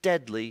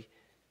 deadly,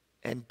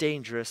 and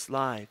dangerous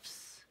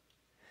lives.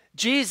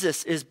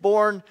 Jesus is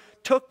born,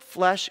 took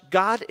flesh,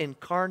 God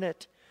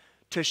incarnate,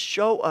 to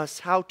show us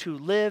how to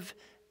live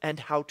and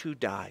how to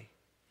die,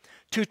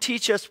 to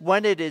teach us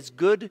when it is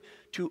good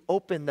to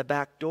open the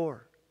back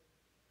door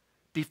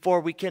before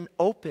we can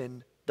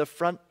open the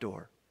front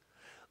door,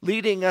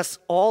 leading us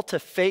all to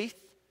faith,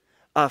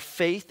 a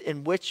faith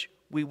in which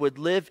we would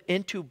live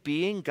into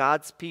being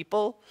God's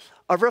people,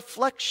 a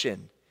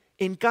reflection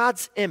in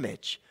God's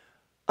image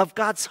of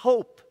God's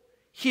hope,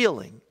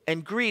 healing,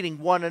 and greeting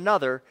one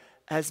another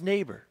as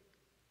neighbor.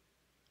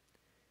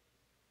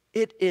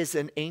 It is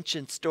an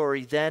ancient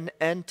story then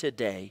and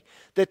today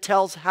that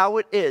tells how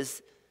it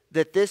is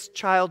that this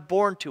child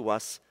born to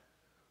us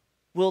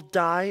will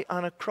die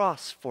on a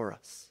cross for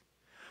us,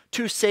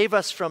 to save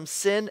us from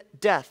sin,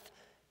 death,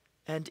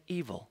 and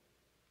evil.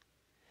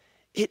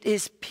 It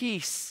is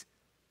peace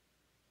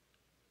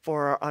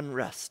for our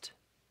unrest.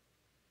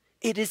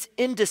 It is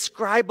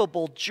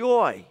indescribable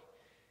joy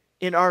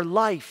in our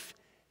life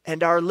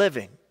and our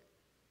living.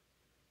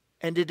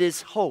 And it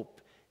is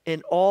hope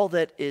in all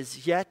that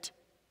is yet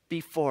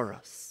before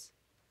us.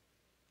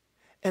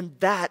 And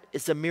that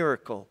is a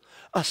miracle,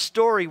 a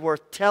story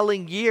worth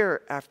telling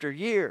year after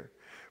year,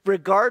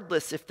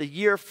 regardless if the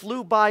year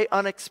flew by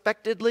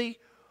unexpectedly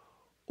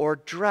or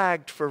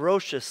dragged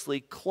ferociously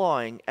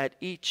clawing at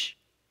each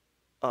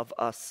of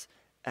us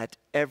at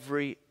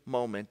every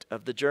moment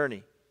of the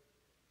journey.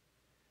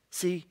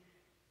 See,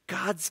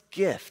 God's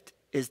gift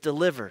is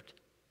delivered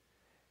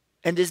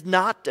and is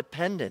not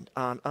dependent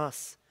on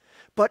us,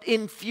 but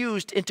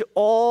infused into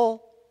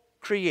all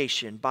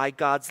creation by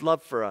God's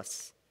love for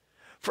us.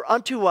 For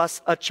unto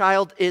us a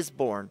child is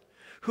born,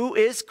 who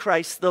is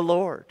Christ the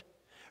Lord,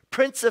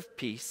 Prince of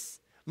Peace,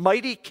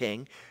 mighty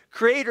King,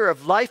 creator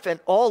of life and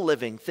all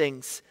living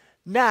things,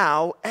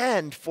 now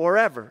and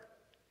forever.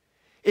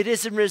 It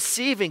is in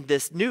receiving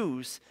this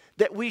news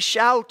that we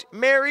shout,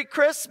 Merry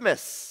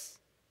Christmas,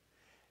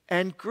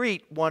 and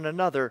greet one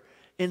another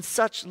in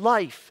such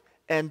life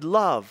and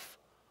love,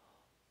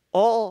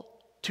 all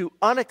to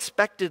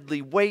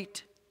unexpectedly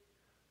wait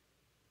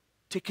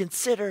to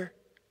consider,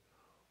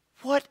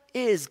 what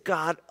is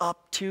God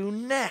up to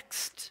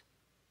next?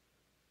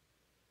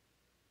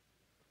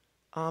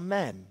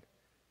 Amen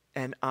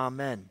and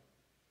amen.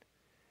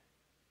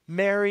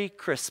 Merry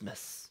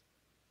Christmas.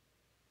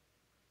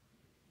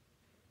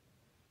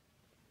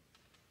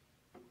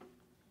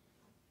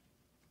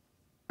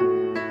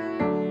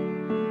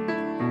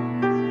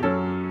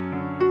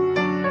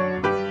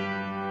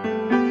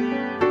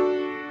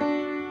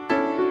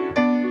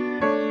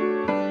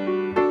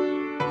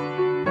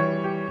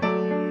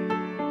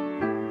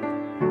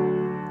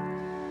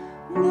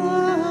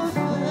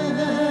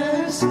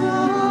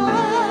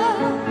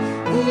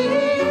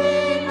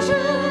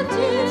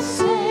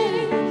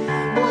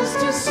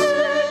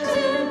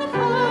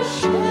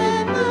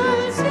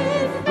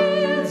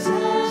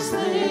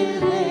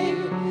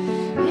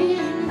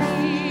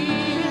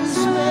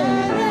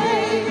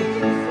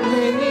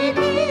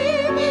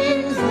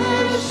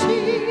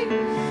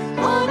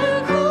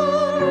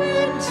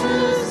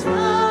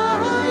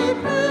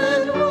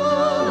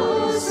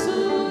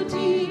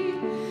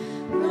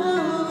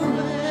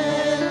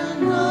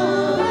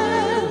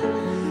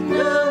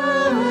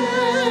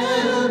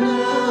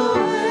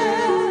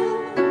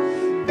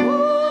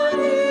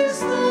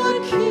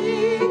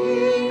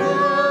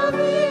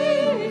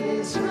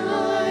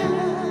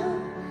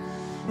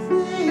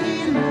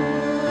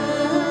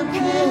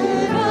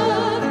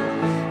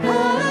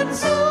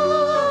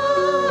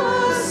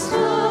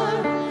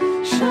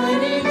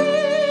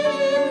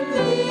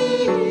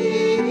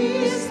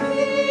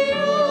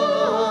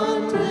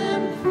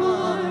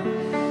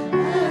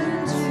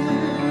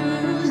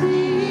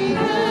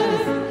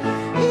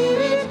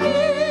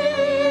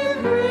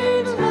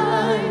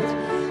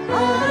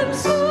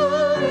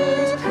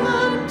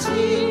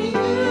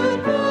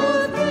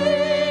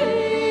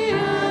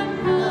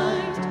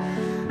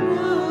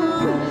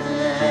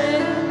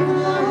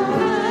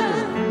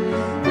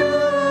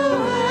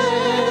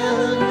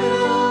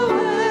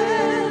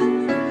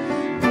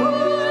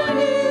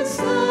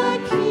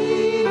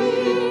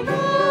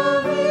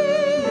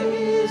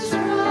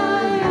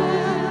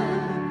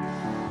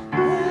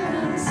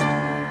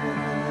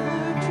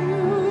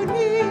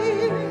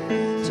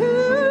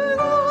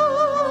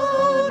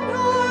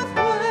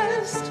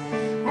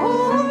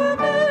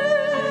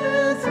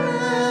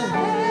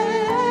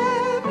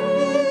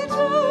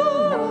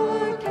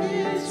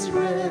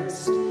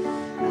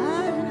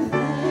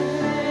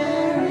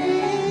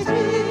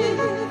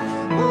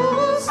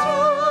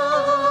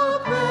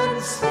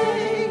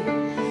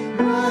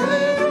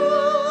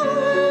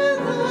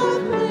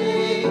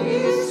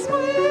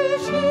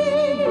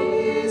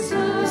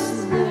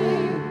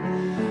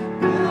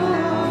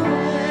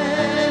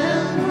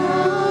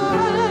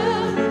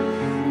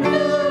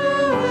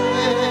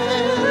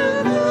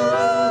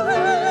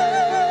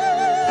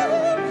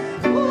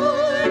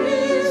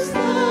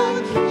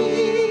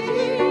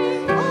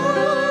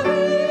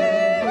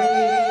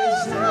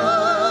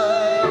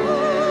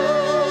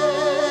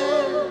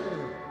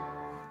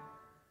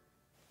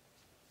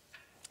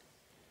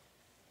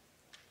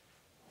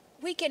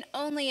 We can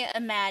only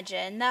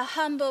imagine the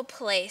humble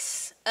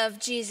place of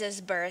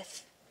Jesus'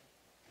 birth.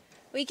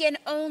 We can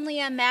only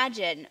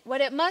imagine what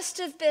it must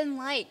have been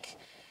like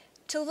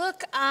to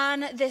look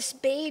on this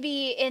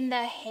baby in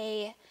the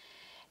hay,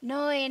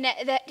 knowing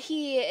that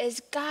he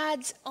is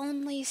God's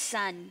only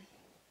son.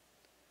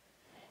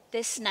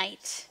 This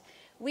night,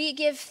 we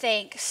give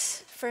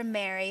thanks for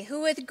Mary,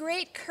 who with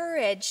great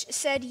courage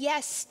said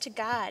yes to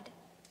God.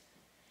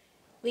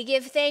 We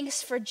give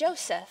thanks for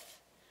Joseph,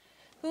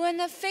 who in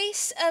the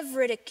face of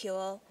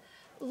ridicule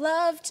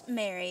loved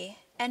Mary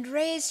and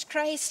raised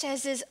Christ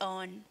as his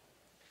own.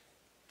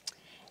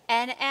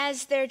 And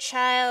as their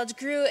child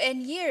grew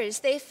in years,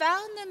 they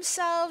found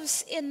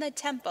themselves in the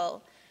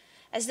temple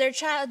as their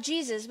child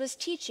Jesus was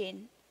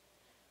teaching.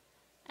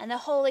 And the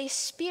Holy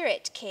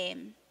Spirit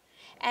came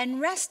and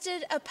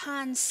rested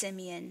upon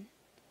Simeon.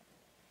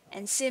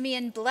 And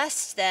Simeon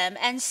blessed them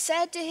and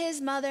said to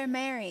his mother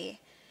Mary,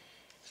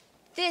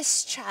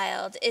 "This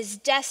child is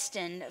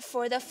destined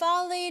for the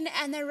falling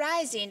and the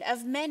rising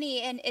of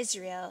many in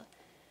Israel,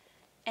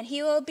 and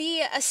he will be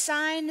a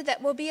sign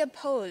that will be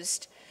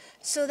opposed,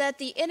 so that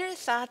the inner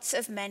thoughts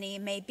of many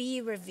may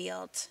be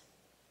revealed."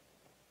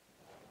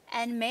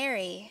 And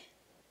Mary,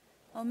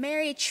 Oh,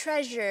 Mary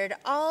treasured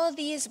all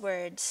these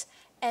words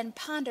and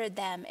pondered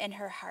them in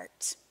her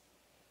heart.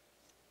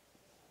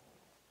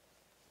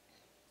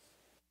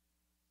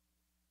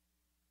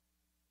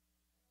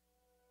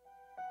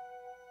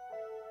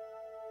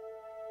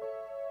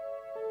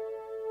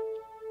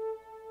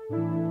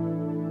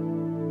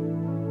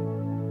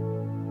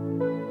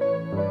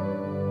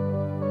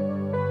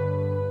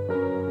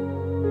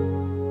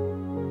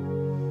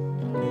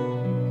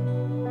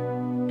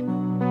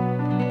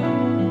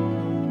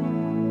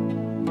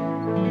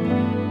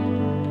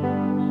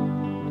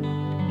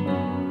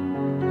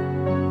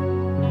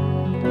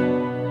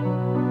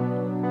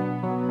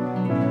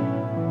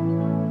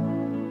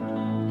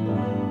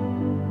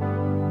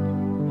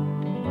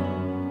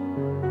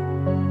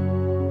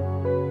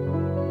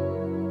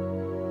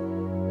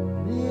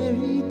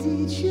 Mary,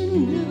 did you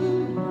know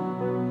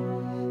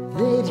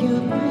that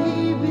your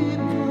baby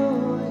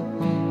boy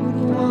would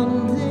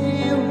one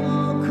day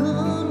walk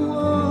on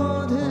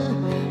water?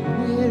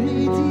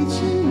 Mary, did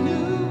you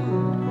know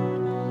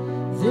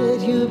that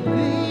your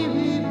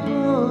baby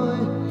boy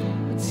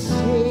would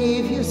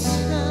save your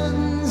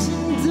sons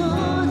and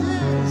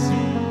daughters?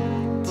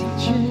 Did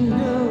you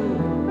know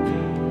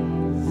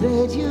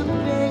that your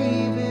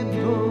baby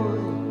boy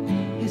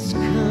has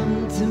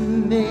come to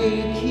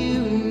make you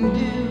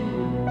new?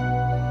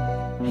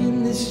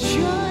 And this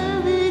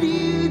child that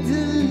you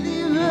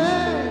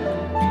delivered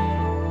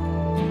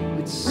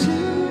would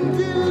soon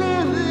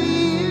deliver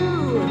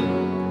you.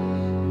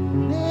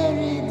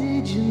 Mary,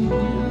 did you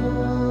know?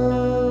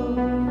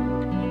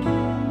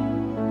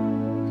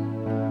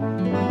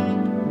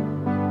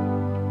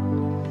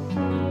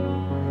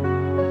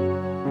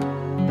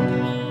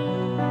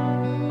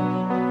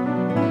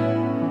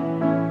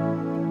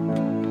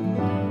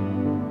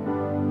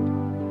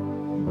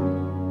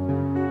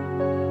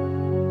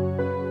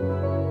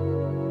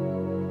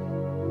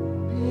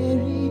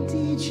 Mary,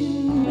 did you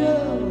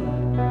know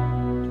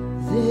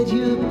that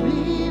your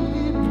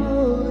baby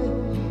boy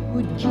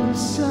would give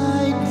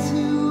sight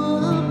to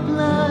a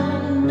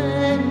blind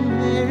man?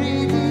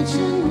 Mary, did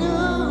you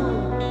know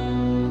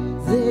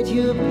that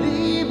your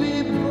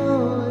baby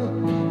boy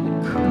would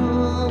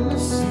calm a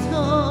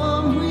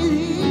storm with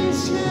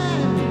his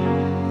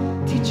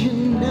hand? Did you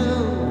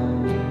know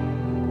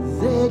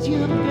that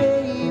your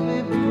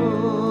baby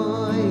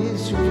boy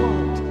has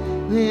walked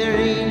where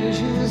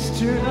angels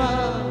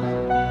trod?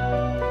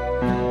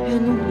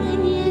 And when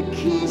you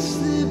kiss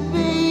the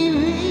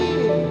baby,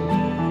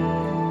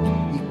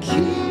 you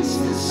kiss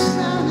the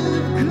Son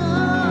of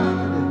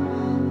God.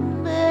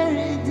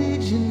 Mary,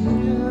 did you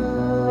know?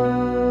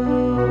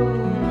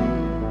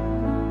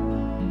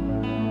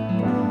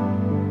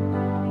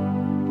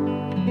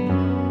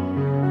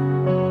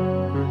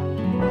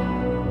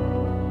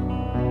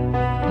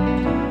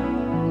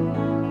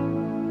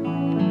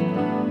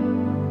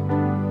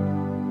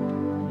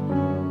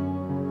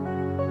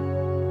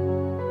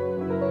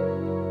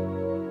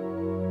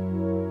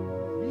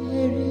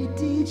 Mary,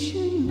 did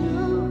you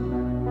know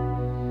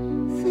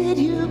that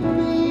your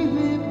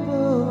baby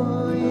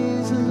boy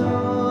is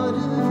Lord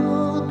of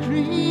all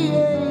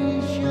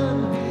creation?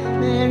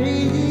 Mary,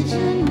 did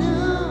you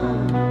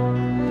know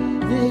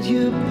that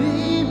your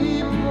baby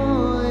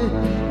boy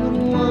would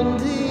one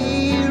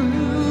day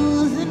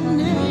rule the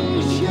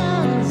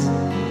nations?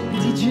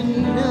 Did you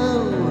know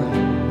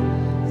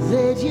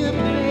that your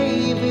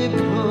baby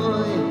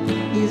boy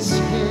is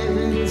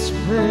heaven's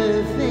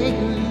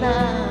perfect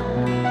lamb?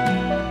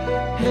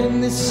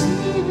 And the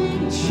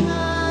sleeping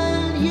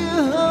child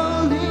you're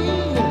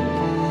holding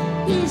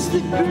is the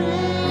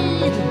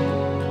great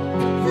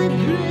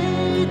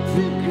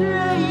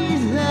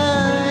I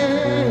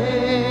am.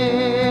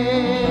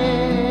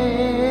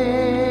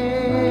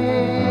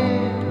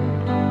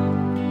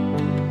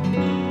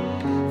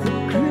 The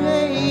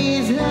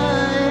great I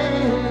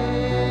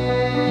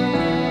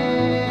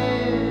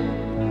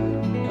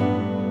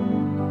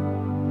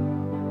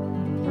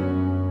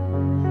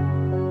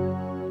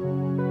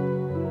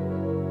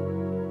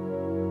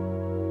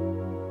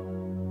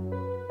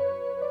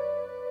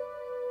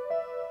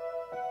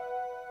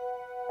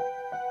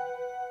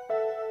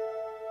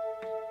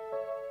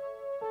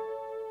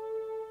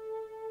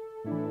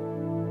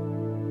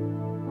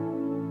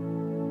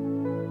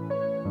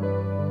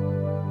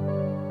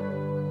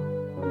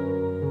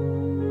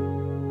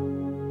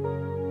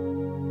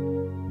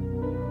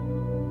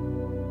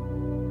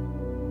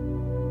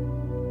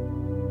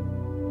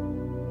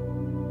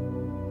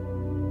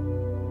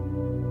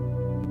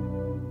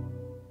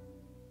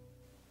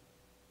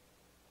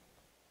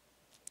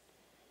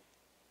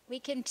We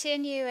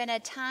continue in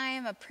a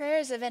time of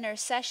prayers of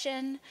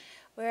intercession,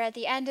 where at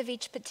the end of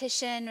each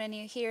petition, when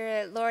you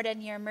hear, Lord, in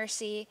your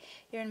mercy,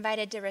 you're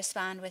invited to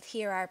respond with,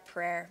 hear our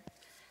prayer.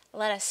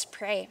 Let us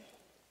pray.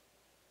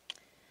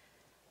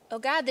 O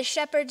God, the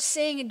shepherds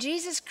sing,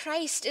 Jesus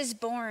Christ is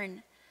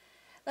born.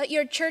 Let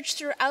your church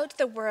throughout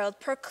the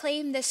world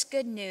proclaim this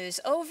good news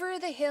over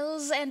the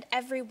hills and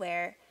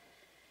everywhere.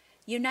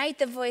 Unite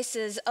the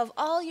voices of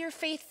all your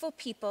faithful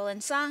people in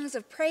songs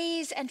of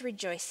praise and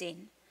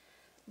rejoicing.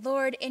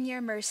 Lord, in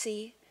your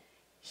mercy,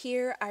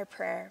 hear our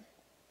prayer.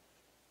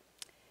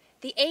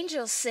 The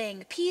angels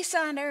sing, peace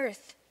on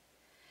earth.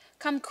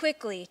 Come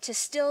quickly to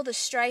still the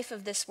strife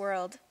of this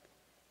world.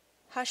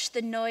 Hush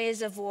the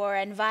noise of war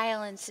and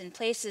violence in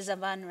places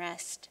of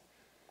unrest.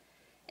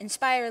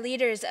 Inspire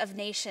leaders of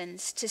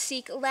nations to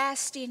seek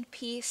lasting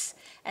peace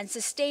and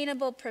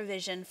sustainable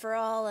provision for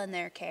all in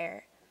their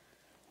care.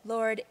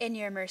 Lord, in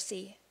your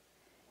mercy,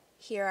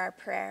 hear our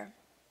prayer.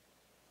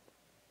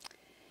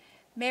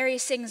 Mary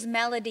sings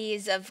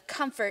melodies of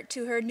comfort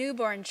to her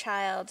newborn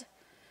child.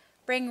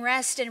 Bring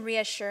rest and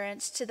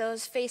reassurance to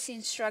those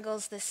facing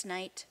struggles this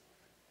night.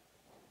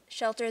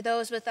 Shelter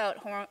those without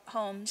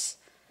homes.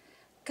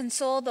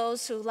 Console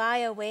those who lie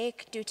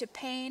awake due to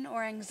pain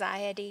or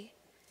anxiety.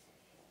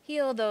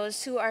 Heal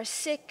those who are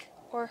sick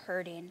or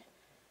hurting.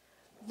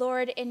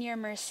 Lord, in your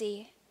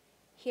mercy,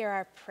 hear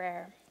our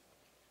prayer.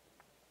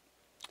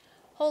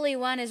 Holy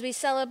One, as we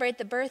celebrate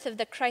the birth of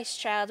the Christ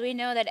child, we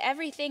know that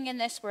everything in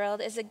this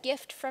world is a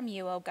gift from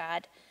you, O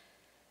God.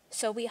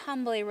 So we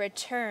humbly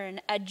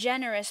return a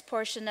generous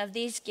portion of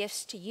these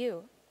gifts to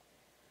you.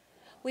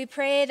 We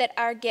pray that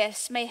our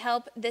gifts may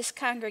help this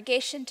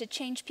congregation to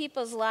change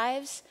people's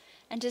lives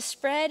and to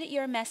spread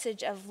your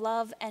message of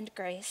love and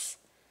grace.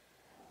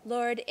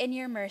 Lord, in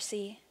your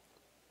mercy,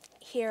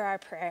 hear our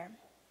prayer.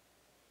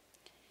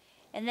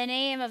 In the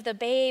name of the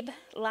babe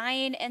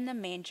lying in the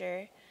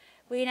manger,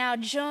 we now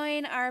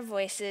join our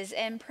voices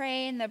in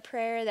praying the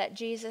prayer that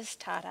Jesus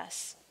taught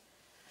us.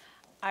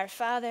 Our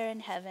Father in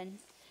heaven,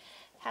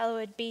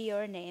 hallowed be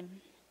your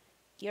name.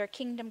 Your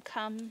kingdom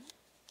come,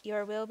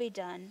 your will be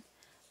done,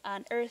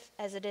 on earth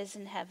as it is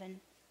in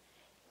heaven.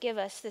 Give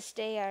us this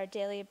day our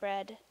daily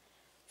bread.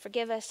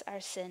 Forgive us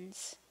our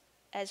sins,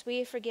 as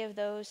we forgive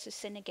those who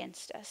sin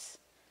against us.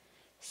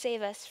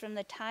 Save us from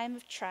the time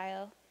of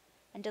trial,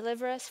 and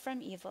deliver us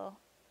from evil.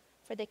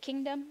 For the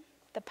kingdom,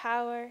 the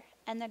power,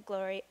 and the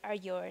glory are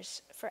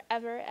yours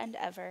forever and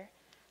ever.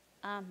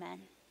 Amen.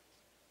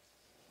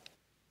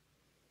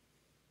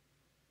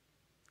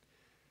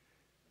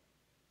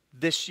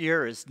 This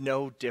year is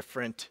no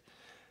different.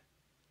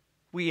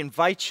 We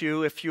invite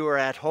you, if you are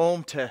at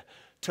home,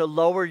 to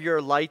lower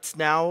your lights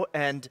now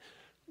and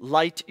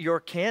light your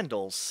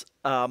candles.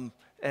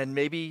 And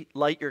maybe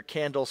light your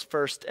candles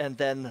first and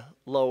then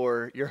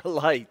lower your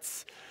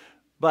lights.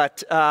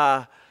 But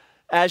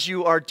as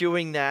you are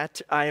doing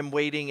that, I am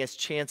waiting as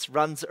Chance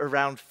runs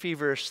around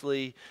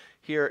feverishly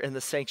here in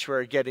the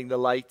sanctuary getting the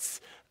lights.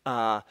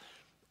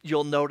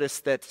 You'll notice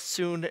that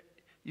soon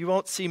you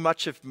won't see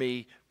much of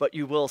me, but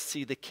you will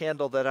see the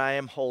candle that I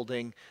am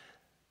holding,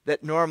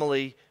 that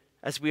normally,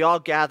 as we all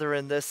gather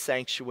in this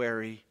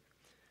sanctuary,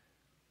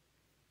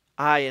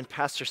 I and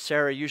Pastor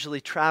Sarah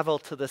usually travel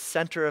to the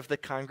center of the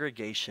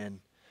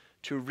congregation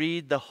to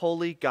read the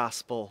Holy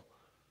Gospel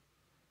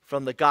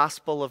from the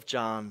Gospel of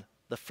John,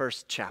 the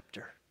first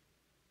chapter.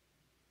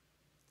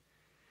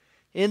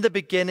 In the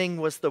beginning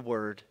was the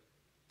Word,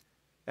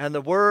 and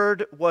the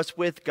Word was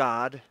with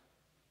God,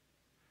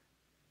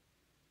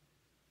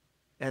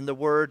 and the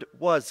Word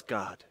was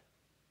God.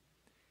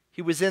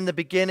 He was in the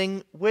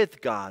beginning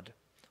with God.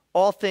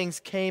 All things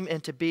came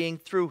into being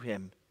through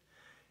him,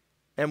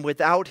 and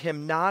without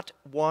him not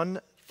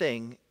one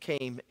thing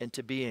came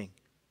into being.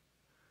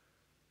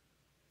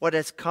 What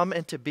has come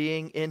into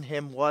being in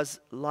him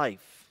was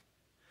life,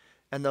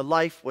 and the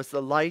life was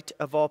the light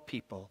of all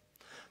people.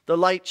 The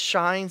light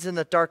shines in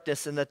the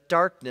darkness, and the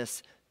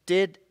darkness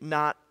did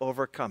not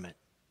overcome it.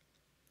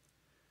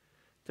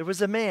 There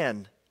was a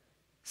man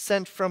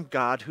sent from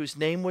God whose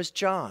name was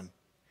John.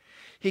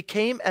 He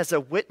came as a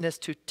witness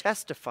to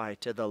testify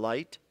to the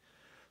light,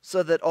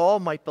 so that all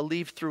might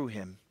believe through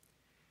him.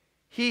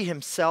 He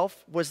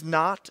himself was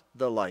not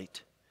the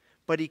light,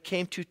 but he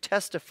came to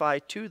testify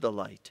to the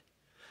light.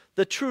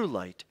 The true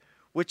light,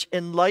 which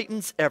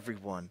enlightens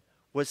everyone,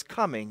 was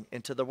coming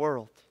into the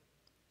world.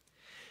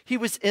 He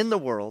was in the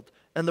world,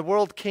 and the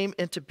world came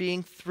into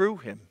being through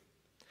him.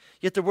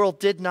 Yet the world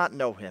did not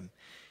know him.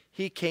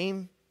 He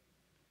came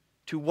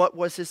to what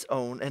was his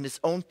own, and his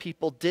own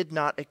people did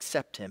not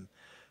accept him.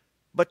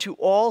 But to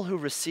all who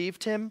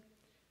received him,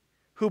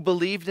 who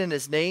believed in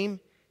his name,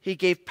 he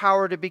gave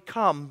power to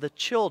become the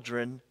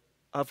children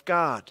of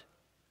God,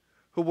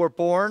 who were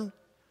born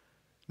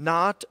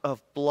not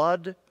of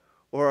blood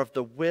or of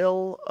the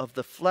will of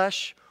the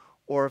flesh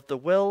or of the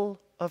will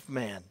of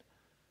man,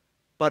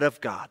 but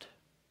of God.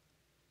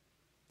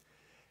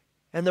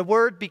 And the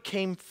Word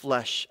became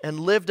flesh and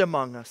lived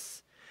among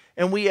us,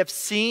 and we have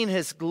seen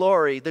his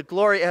glory, the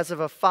glory as of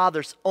a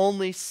Father's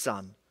only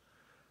Son,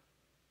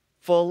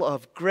 full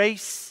of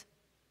grace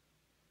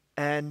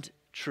and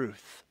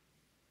truth.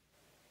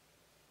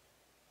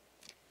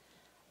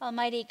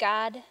 Almighty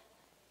God,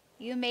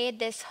 you made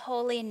this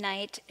holy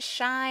night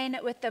shine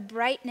with the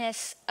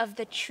brightness of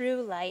the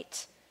true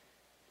light.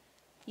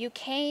 You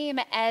came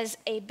as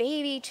a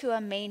baby to a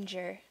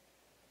manger.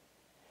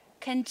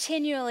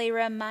 Continually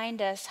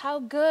remind us how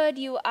good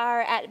you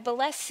are at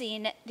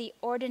blessing the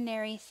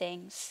ordinary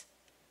things.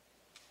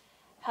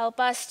 Help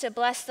us to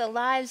bless the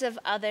lives of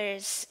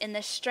others in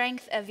the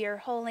strength of your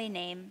holy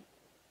name.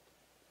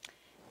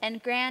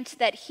 and grant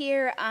that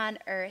here on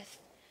earth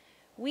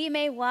we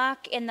may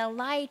walk in the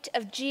light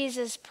of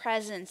Jesus'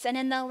 presence, and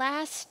in the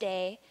last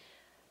day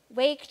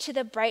wake to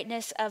the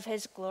brightness of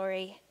his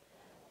glory.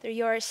 Through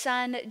your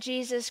Son,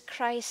 Jesus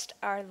Christ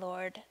our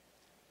Lord.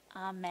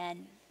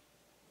 Amen.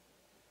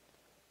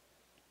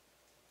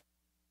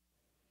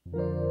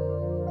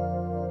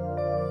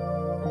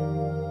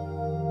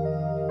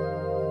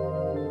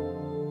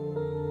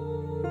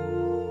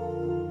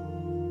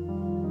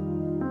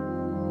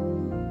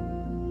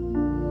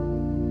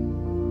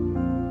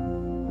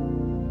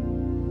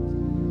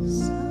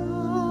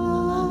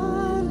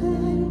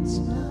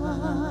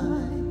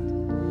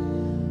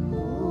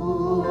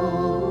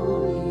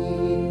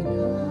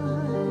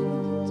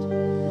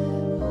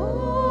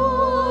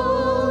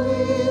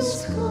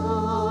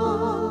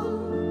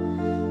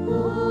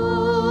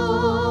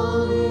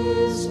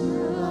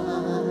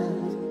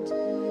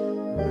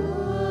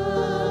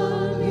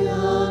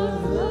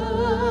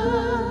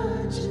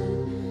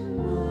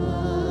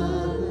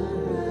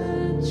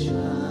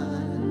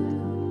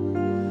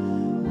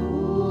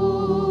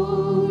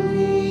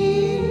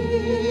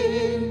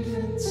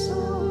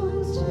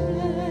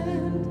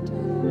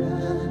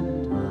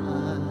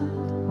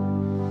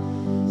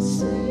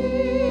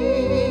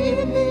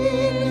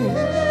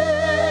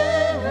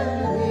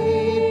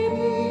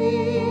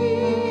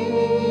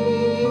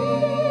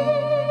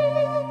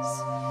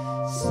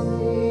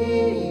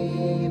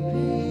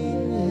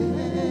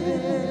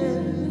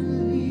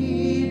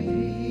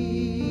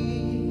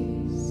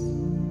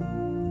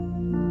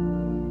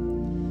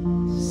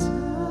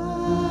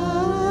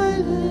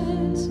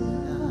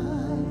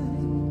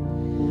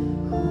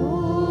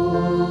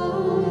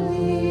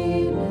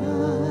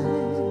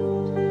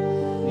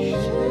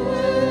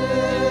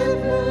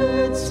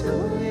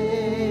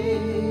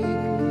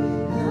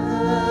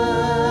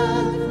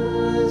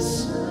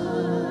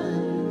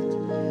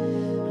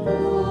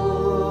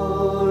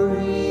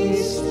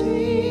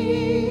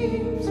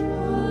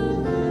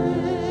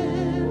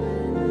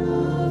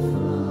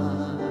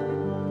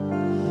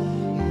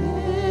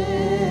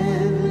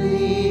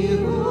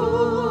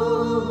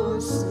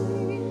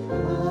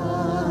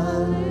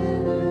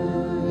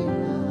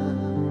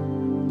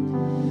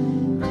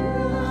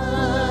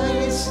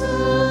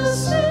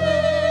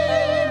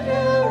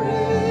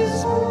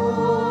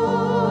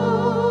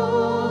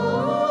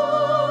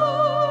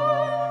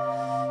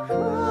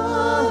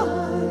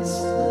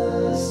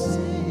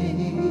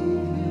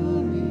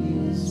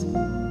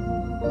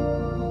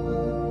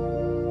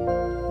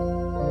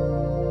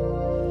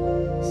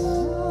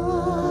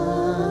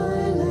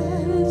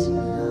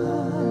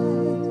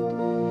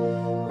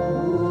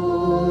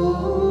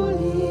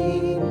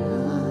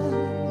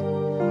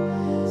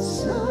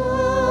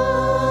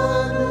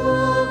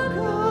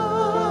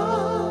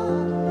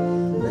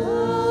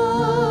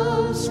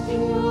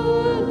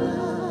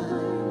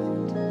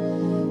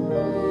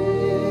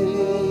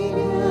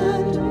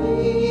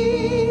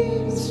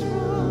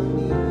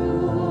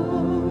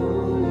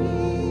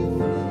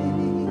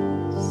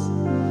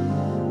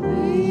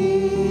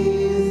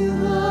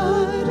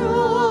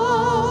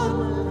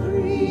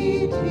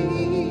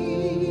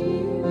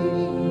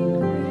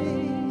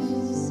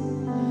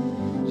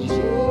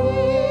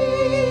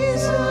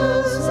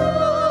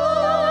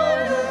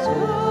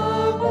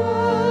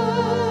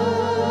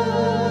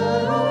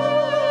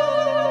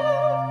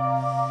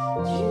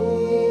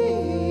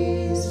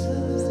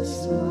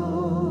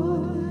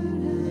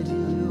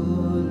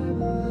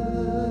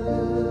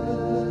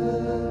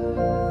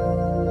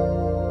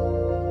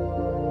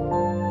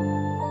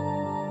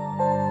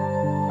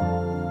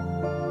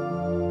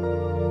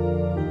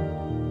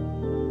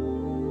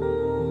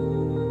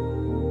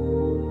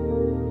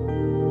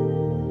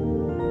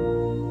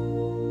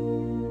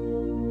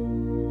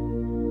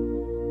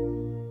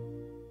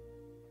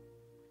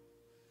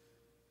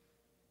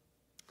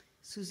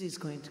 Susie's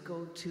going to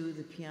go to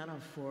the piano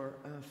for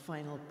a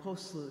final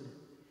postlude.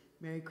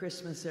 Merry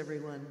Christmas,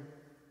 everyone.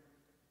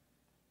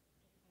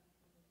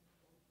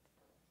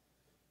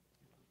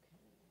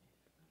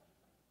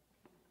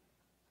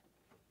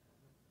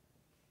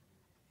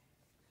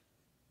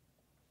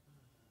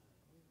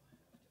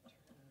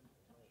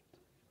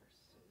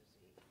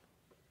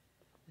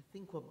 I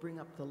think we'll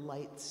bring up the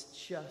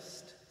lights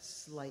just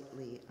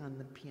slightly on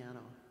the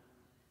piano.